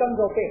 becomes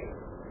okay,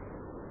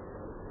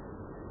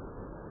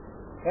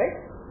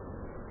 right?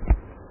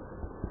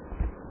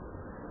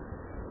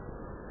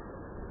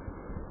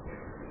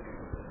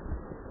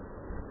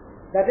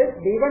 That is,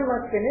 D1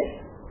 must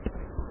finish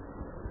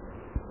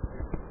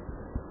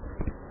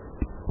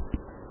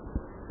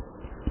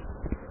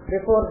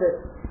before this.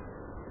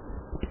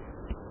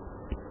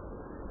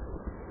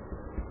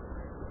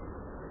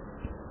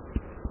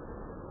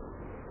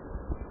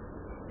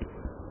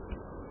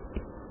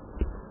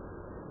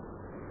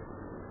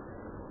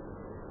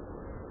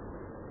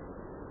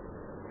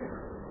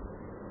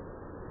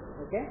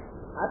 Okay?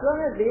 As long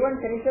as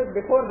D1 finishes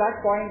before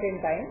that point in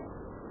time,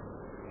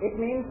 it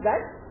means that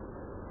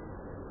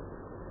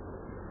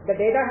the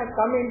data has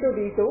come into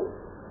D2,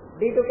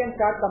 D2 can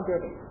start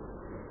computing.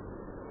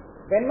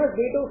 When must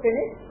D2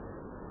 finish?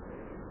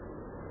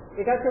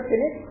 It has to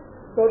finish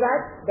so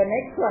that the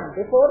next one,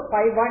 before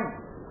phi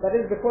 1, that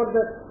is before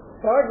the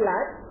third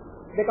latch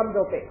becomes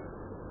opaque.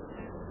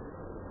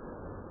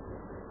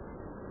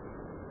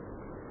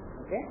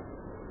 Okay.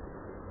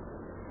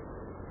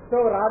 So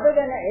rather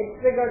than an edge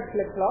triggered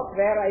flip-flop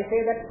where I say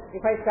that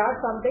if I start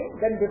something,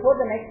 then before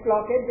the next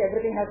clock edge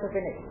everything has to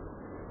finish.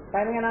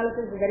 Timing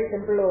analysis is very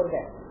simple over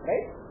there,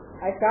 right?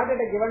 I start at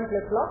a given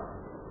flip-flop,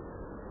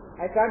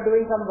 I start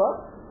doing some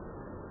work,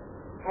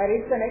 I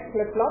reach the next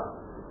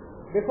flip-flop.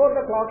 Before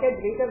the clock edge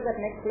reaches that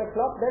next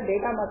flip-flop, the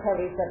data must have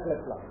reached that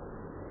flip-flop.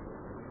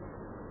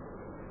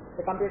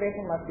 The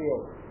computation must be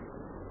over.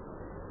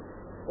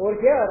 Over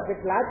here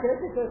with latches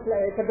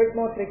it's a bit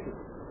more tricky.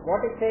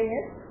 What it's saying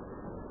is,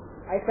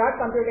 I start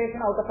computation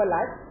out of a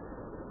latch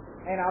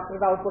and after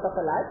the output of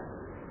a latch.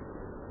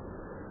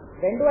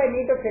 When do I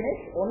need to finish?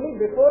 Only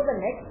before the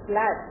next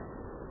latch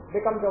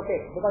becomes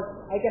opaque, because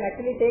I can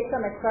actually take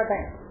some extra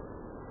time.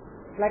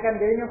 It's like I'm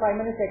giving you 5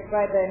 minutes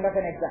extra at the end of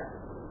an exam,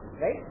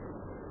 right?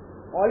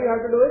 All you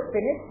have to do is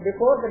finish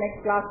before the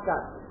next class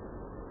starts.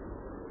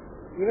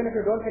 Even if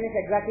you don't finish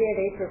exactly at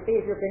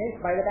 8:50, if you finish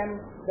by the time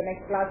the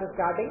next class is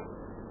starting,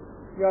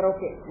 you are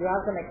okay. You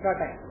have some extra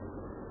time.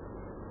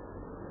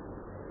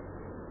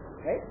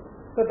 Right?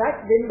 So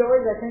that window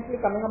is essentially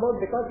coming about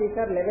because these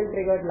are level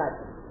triggered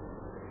latches.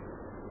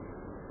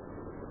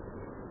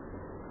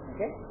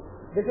 Okay?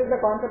 This is the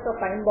concept of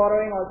time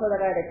borrowing also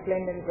that I had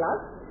explained in class.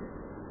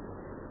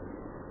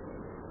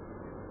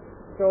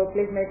 So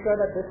please make sure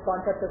that this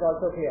concept is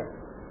also clear.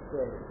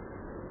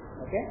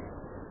 Okay?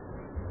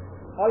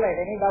 Alright,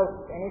 any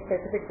doubts, any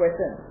specific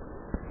questions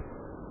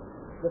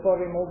before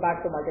we move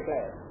back to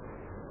multipliers?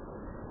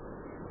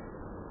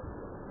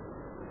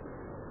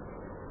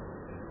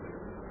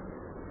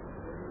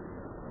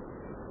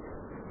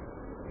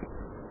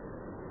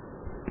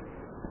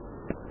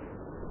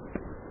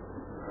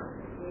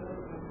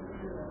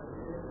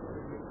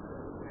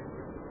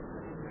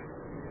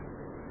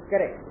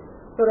 Correct.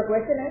 So the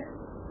question is,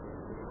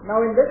 now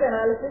in this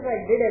analysis I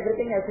did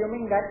everything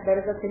assuming that there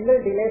is a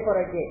single delay for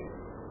a gate.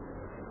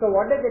 So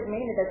what does it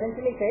mean? It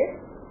essentially says,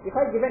 if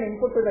I give an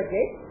input to the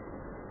gate,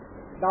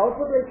 the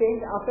output will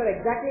change after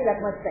exactly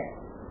that much time.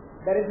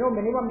 There is no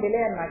minimum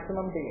delay and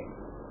maximum delay.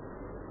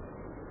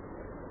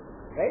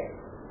 Right?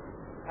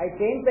 I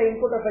change the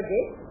input of a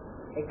gate,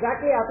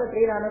 exactly after 3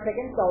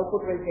 nanoseconds the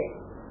output will change.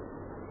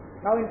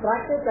 Now in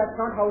practice that's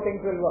not how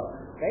things will work.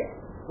 Right?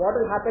 What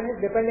will happen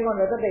is, depending on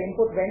whether the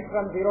input went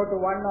from 0 to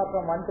 1 or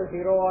from 1 to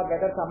 0 or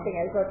whether something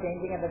else was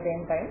changing at the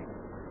same time,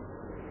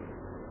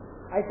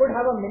 I could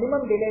have a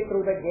minimum delay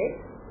through the gate,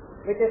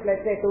 which is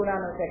let's say 2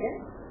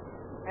 nanoseconds,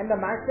 and the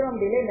maximum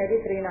delay may be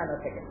 3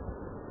 nanoseconds.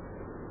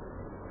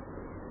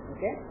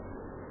 Okay?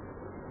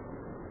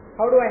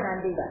 How do I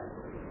handle that?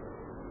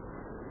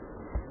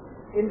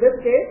 In this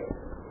case,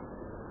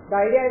 the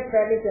idea is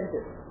fairly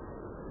simple.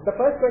 The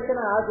first question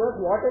I asked was,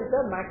 what is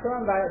the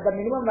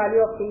minimum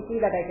value of TC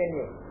that I can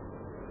use?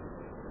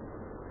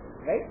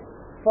 Right?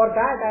 For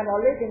that, I am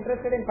always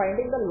interested in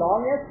finding the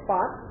longest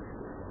path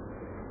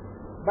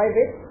by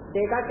which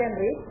data can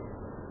reach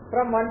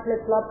from one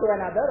flip-flop to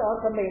another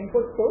or from the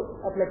input to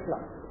a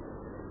flip-flop.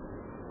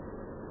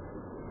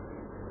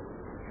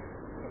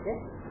 Okay?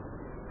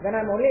 When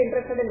I am only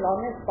interested in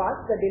longest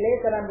path, the delays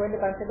that I am going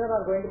to consider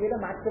are going to be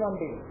the maximum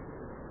delay.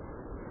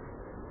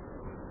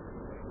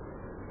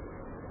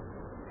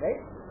 Right?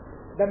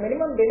 The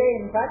minimum delay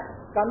in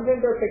fact comes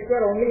into a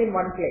picture only in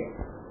one place,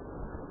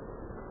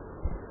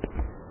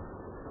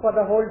 for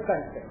the hold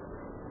constraint.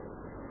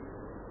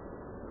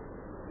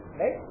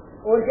 Right?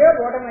 Over here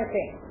what am I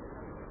saying?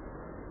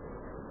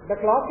 The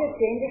clock is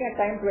changing at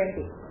time 20.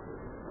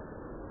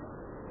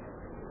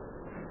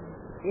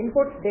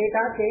 Input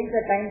data change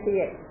at time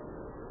tx.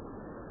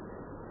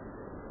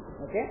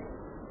 Okay?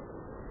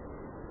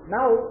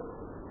 Now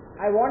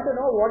I want to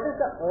know what is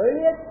the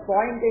earliest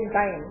point in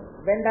time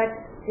when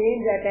that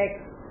change at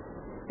x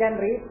can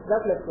reach the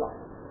flip-flop,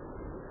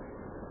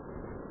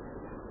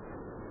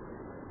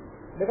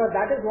 because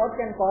that is what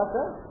can cause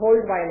a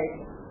hold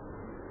violation.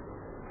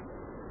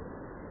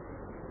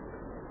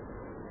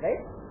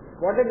 Right?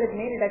 What does it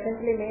mean? It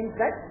essentially means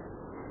that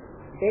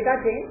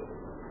data change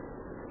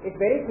is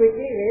very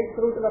quickly raced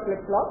through to the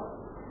flip-flop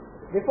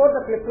before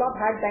the flip-flop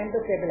had time to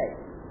stabilize.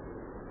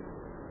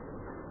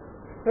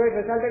 So it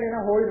resulted in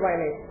a hold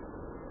violation.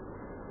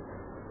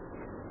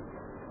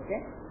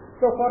 Okay?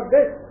 So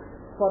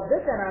for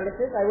this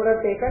analysis, I would have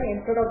taken,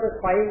 instead of this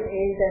 5, 8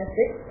 and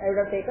 6, I would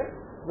have taken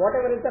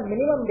whatever is the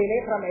minimum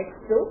delay from x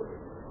to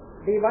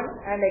d1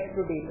 and x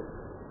to d2.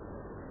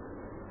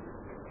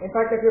 In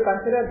fact, if you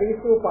consider these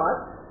two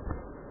paths,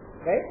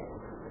 right,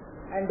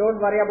 and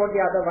don't worry about the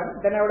other one,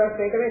 then I would have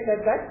straight away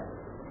said that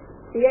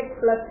tx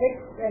plus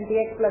 6 and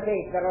tx plus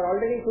 8, there are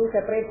already two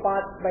separate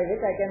paths by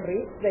which I can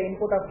reach the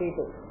input of d2.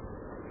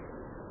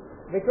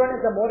 Which one is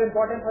the more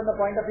important from the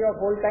point of view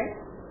of hold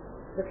time?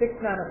 The 6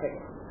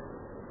 nanoseconds.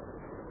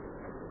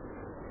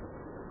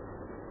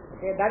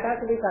 Okay, that has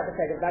to be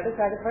satisfied. If that is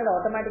satisfied,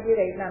 automatically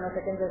the 8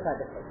 nanoseconds is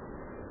satisfied.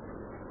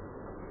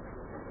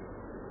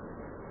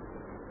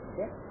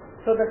 Okay,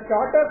 so the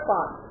shorter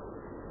path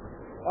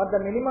or the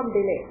minimum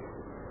delay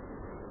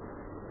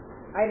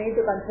I need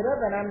to consider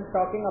when I am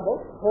talking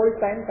about hold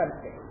time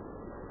constraint.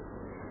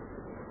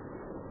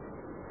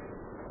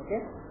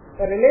 Okay.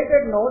 A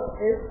related note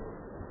is,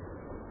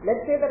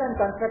 let's say that I am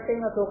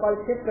constructing a so-called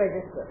shift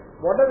register.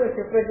 What does a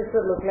shift register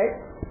look like?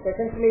 It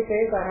essentially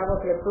says I have a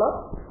flip-flop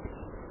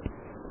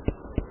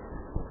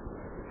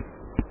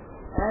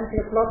and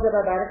flip-flops that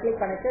are directly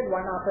connected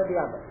one after the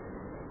other.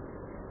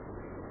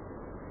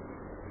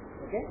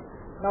 Okay.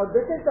 Now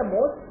this is the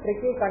most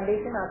tricky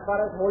condition as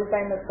far as hold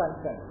time is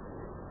concerned,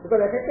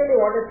 because effectively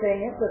what it's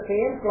saying is the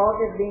same clock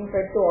is being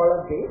fed to all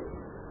of these.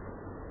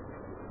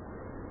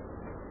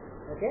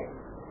 Okay.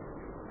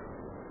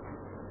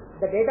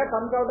 The data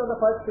comes out of the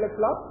first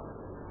flip-flop.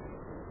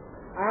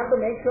 I have to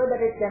make sure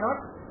that it cannot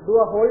do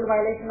a hold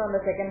violation on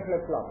the second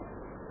flip-flop.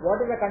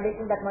 What is the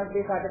condition that must be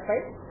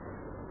satisfied?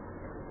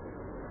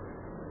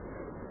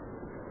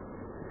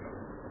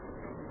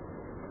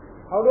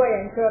 How do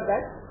I ensure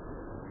that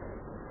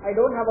I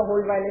don't have a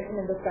hold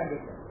violation in this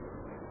condition?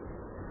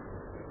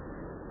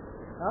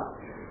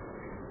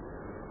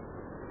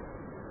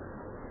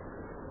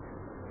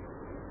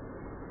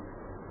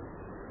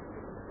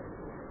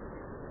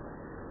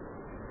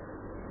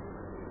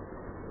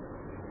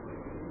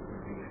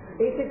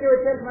 TCQ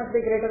itself must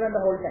be greater than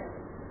the hold time.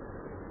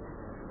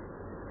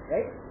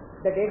 Right?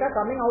 The data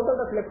coming out of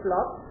the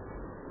flip-flop,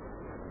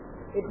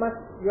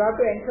 you have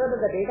to ensure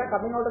that the data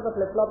coming out of the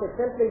flip-flop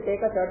itself will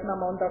take a certain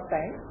amount of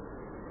time.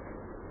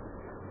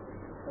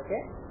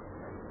 Okay?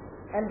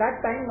 And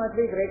that time must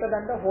be greater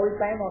than the hold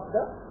time of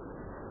the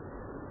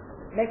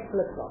next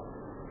flip-flop.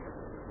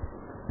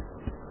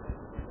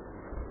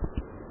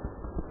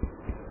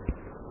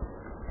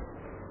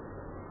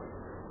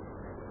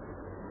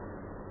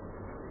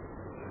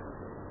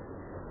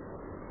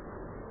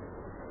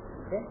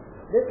 Okay?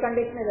 This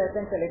condition is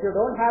essential. If you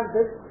don't have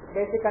this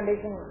basic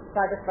condition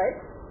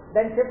satisfied,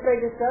 then shift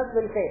registers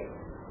will fail.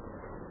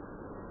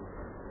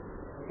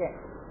 Okay.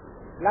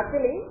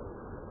 Luckily,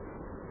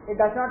 it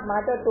does not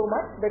matter too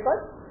much,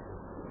 because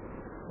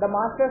the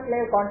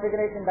master-slave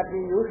configuration that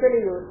we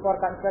usually use for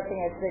constructing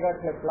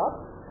edge-triggered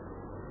flip-flops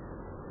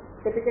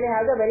typically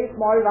has a very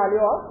small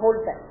value of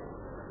hold time.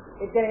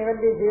 It can even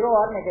be 0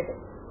 or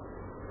negative.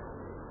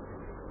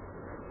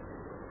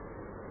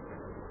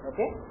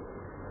 Okay.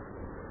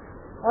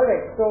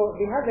 Alright, so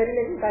we have very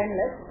little time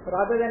left.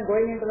 Rather than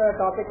going into the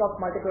topic of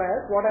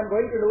multipliers, what I am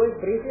going to do is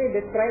briefly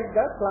describe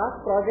the class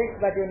projects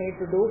that you need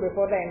to do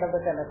before the end of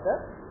the semester.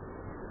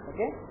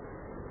 Okay.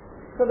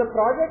 So the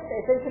project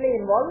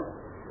essentially involves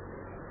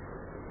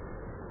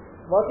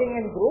working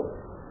in groups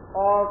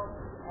of,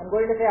 I am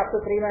going to say, up to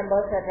 3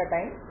 members at a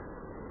time.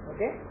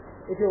 Okay.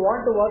 If you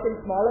want to work in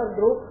smaller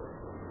groups,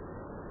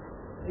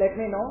 let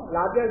me know.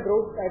 Larger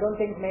groups I don't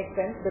think make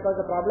sense, because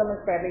the problem is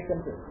fairly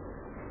simple.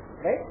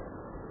 Right?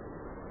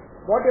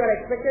 What you are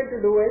expected to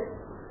do is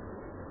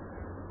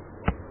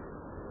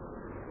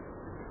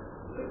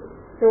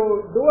to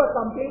do a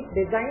complete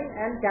design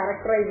and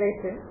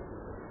characterization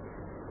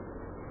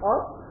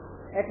of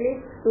at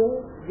least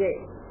 2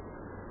 gates.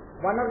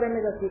 One of them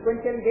is a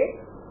sequential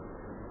gate,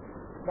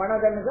 one of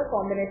them is a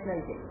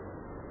combinational gate.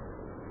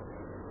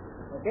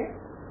 Okay.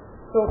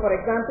 So for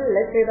example,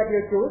 let's say that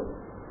you choose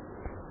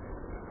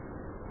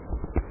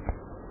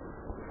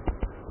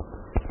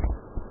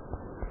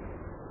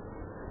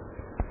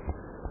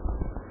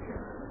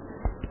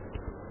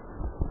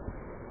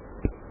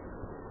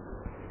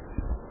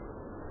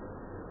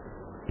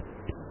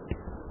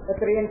a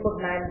 3-input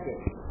NAND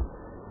gate.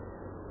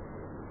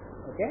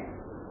 Okay.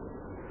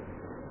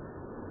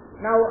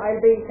 Now I'll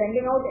be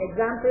sending out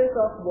examples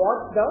of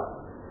what the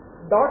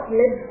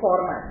 .lib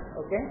format.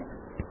 Okay.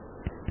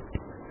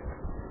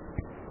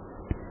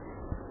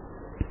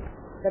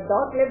 The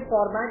 .lib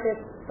format is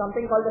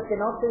something called the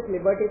Synopsys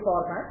Liberty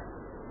format,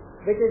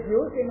 which is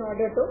used in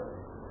order to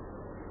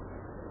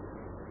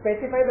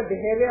specify the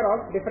behavior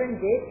of different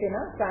gates in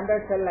a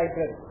standard cell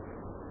library.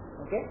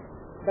 Okay.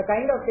 The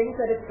kind of things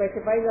that it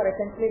specifies are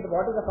essentially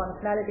what is the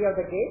functionality of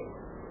the gate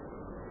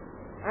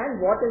and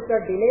what is the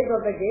delays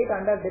of the gate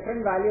under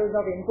different values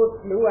of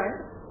input slew and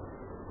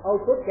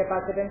output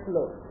capacitance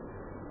load.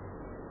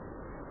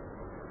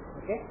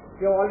 Okay.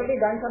 We have already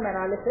done some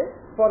analysis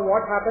for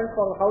what happens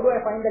for how do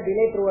I find the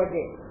delay through a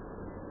gate.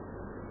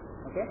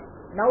 Okay.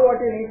 Now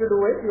what you need to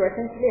do is you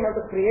essentially have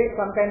to create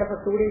some kind of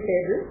a 2D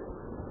table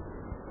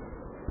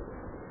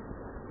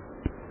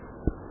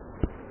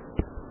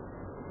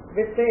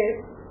which says,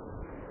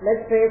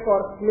 let's say for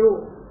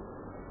slew,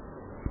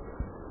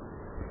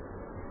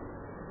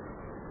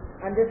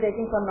 I am just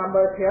taking some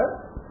numbers here,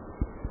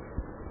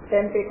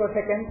 10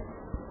 picoseconds,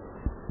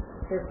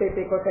 50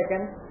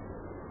 picoseconds,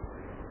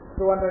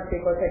 200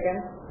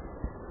 picoseconds,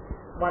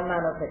 1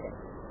 nanosecond.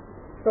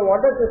 So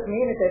what does this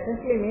mean? It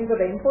essentially means that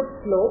the input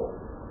slope,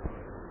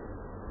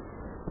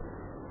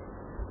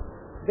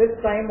 this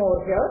time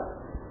over here,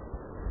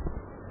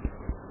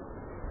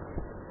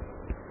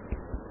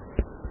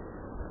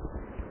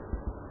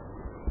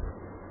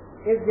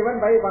 is given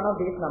by one of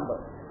these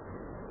numbers.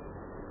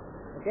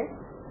 Okay.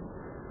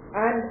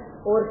 And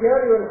over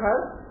here you will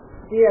have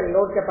CL,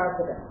 load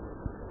capacitance,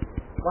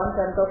 1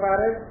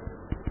 femtofarad,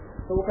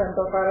 2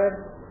 femtofarads,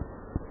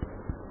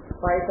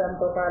 5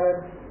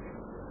 femtofarads,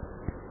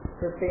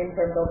 15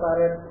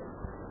 femtofarads,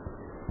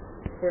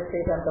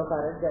 50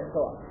 femtofarads, and so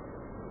on.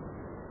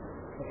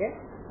 Okay?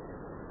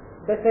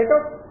 The set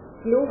of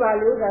slew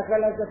values as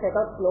well as the set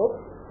of slopes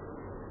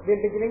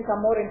will be giving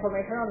some more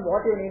information on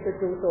what you need to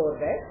choose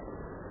over there.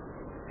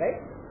 Right?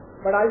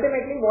 But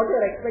ultimately what you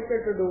are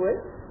expected to do is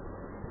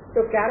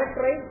to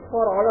characterize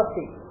for all of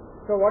these.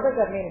 So what does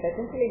that mean? It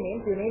essentially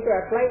means you need to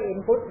apply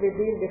inputs with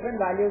these different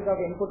values of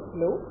input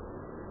slew,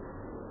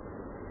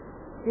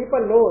 keep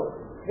a load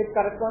which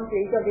corresponds to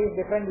each of these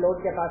different load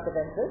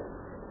capacitances,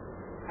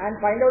 and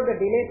find out the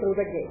delay through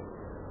the gate.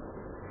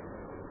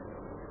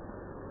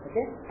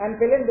 Okay? And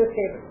fill in this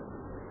table.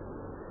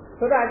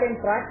 So that in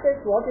practice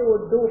what you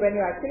would do when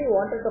you actually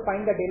wanted to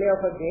find the delay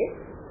of a gate,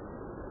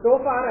 so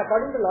far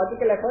according to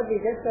logical effort we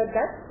just said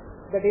that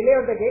the delay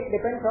of the gate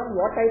depends on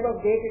what type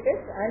of gate it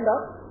is and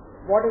of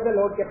what is the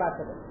load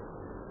capacitance.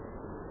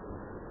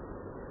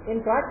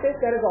 In practice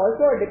there is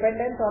also a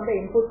dependence on the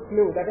input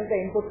slew, that is the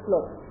input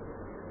slope.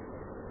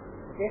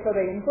 Okay, so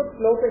the input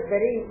slope is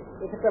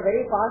if it's a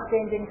very fast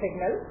changing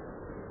signal,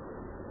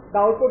 the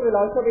output will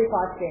also be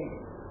fast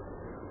changing.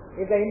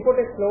 If the input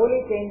is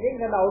slowly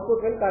changing, then the output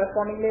will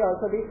correspondingly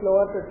also be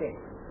slower to change.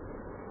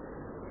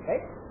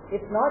 Right?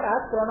 It's not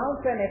as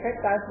pronounced an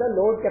effect as the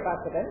load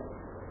capacitance,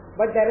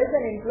 but there is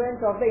an influence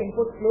of the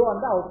input slew on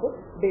the output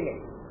delay.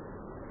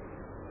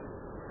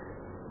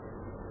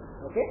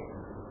 Okay?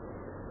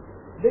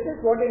 This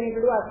is what you need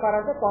to do as far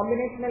as the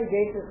combinational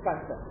gates is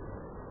concerned.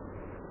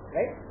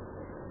 Right?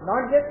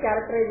 Not just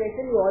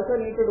characterization, you also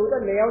need to do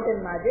the layout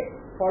in magic,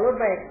 followed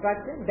by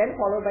extraction, then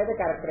followed by the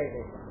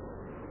characterization.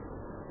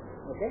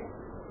 Okay?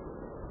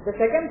 The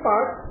second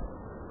part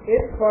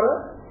is for a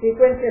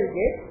sequential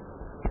gate.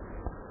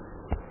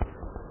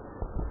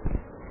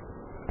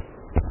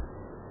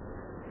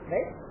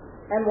 Right?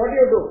 And what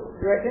do?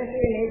 You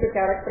essentially need to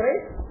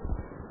characterize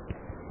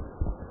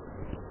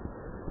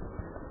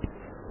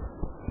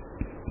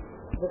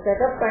the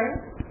setup time,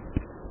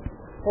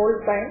 hold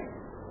time,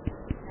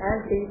 and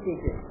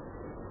TCQ.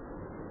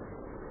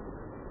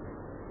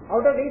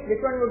 Out of these,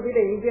 which one would be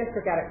the easiest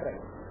to characterize?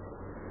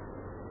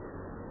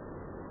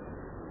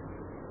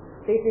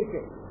 TCQ.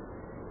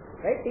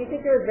 Right?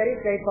 TCQ is very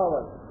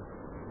straightforward.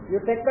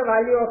 You set the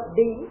value of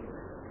D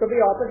to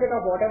be opposite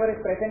of whatever is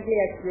presently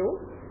at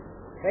Q,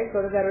 right?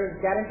 So that there is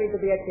guaranteed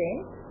to be a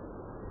change.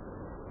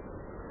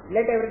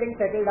 Let everything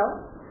settle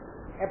down.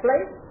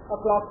 Apply a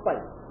clock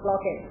pulse,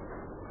 clock edge.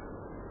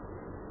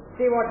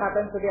 See what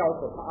happens to the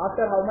output.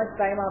 After how much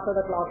time after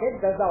the clock edge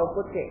does the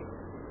output change?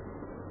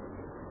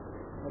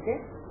 Okay?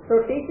 So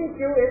TCQ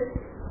is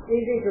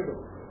easy to do.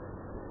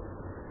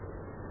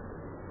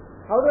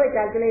 How do I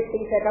calculate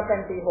T setup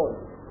and T hold?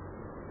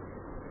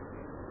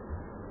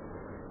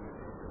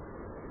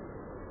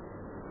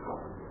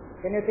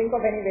 Can you think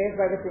of any ways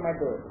by which you might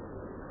do it?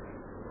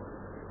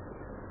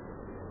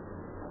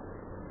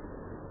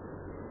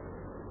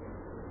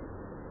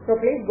 So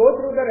please go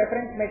through the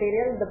reference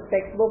material, the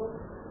textbook,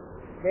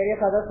 various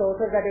other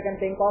sources that you can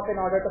think of in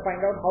order to find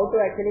out how to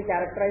actually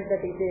characterize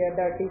the T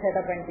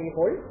setup and T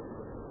hold.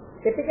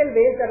 Typical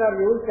ways that are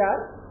used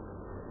are,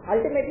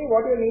 ultimately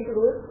what you need to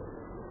do is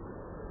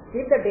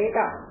keep the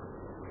data.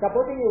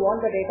 Supposing you want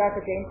the data to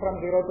change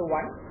from 0 to 1,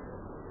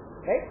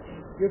 right?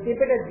 You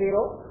keep it at 0.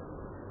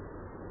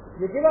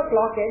 You give a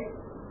clock edge.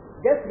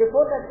 Just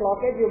before that clock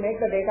edge, you make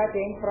the data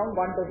change from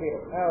 0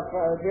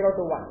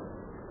 to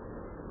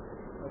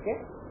 1. Okay?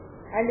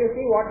 And you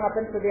see what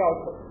happens to the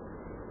output.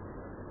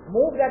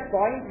 Move that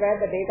point where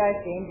the data is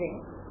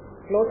changing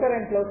closer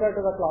and closer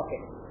to the clock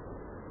edge.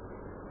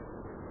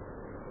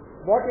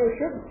 What you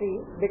should see,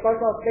 because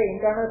of the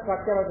internal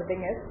structure of the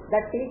thing, is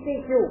that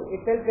TCQ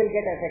itself will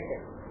get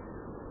affected.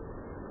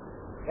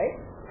 Right?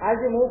 As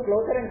you move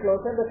closer and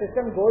closer, the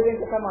system goes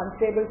into some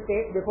unstable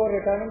state before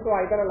returning to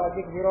either a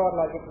logic 0 or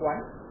logic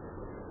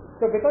 1.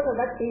 So because of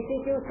that,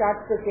 TCQ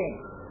starts to change.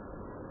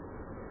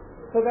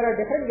 So there are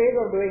different ways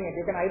of doing it.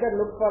 You can either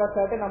look for a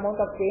certain amount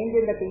of change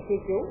in the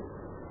TCQ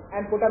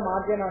and put a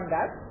margin on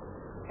that,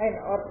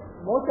 or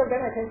most of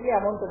them essentially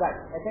amount to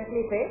that.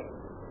 Essentially say,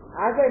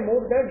 as I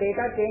move the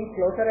data change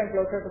closer and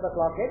closer to the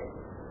clock edge,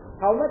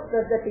 how much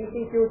does the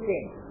TCQ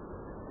change?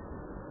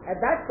 At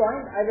that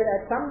point, I will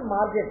at some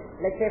margin,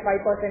 let's say 5%,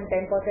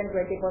 10%,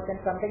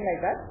 20%, something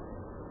like that,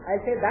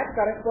 I'll say that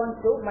corresponds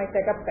to my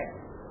setup time.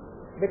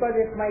 Because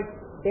if my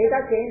data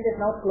change is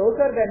now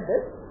closer than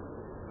this,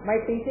 my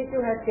TCQ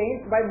has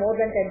changed by more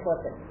than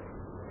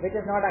 10%, which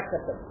is not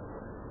acceptable.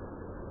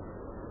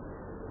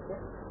 Okay.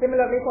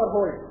 Similarly for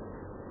hold,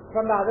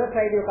 from the other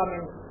side you come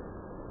in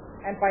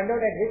and find out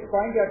at which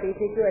point your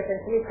TCQ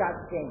essentially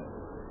starts changing.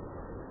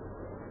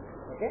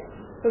 Okay?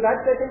 So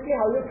that's essentially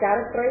how you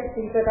characterize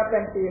T setup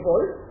and T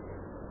hold.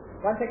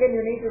 Once again,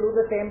 you need to do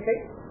the same thing.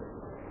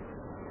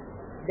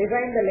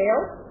 Design the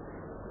layout,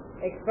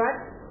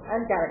 extract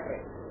and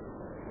characterize.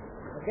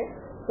 Okay?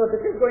 So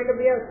this is going to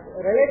be a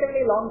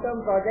relatively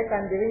long-term project.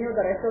 I am giving you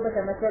the rest of the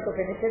semester to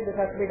finish it. This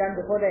has to be done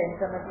before the end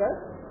semester.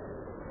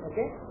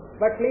 Okay?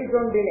 But please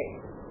don't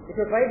delay. If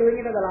you try doing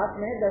it at the last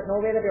minute, there's no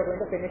way that you're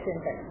going to finish in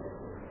time.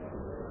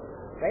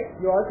 Right?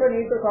 You also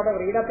need to sort of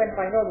read up and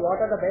find out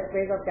what are the best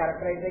ways of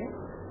characterizing.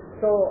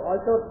 So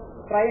also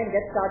try and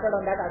get started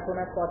on that as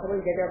soon as possible,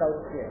 get your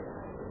doubts clear.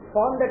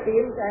 Form the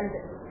teams and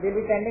we'll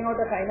be sending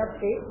out a sign-up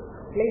sheet.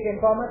 Please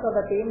inform us of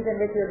the teams in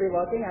which you'll be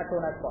working as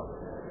soon as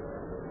possible.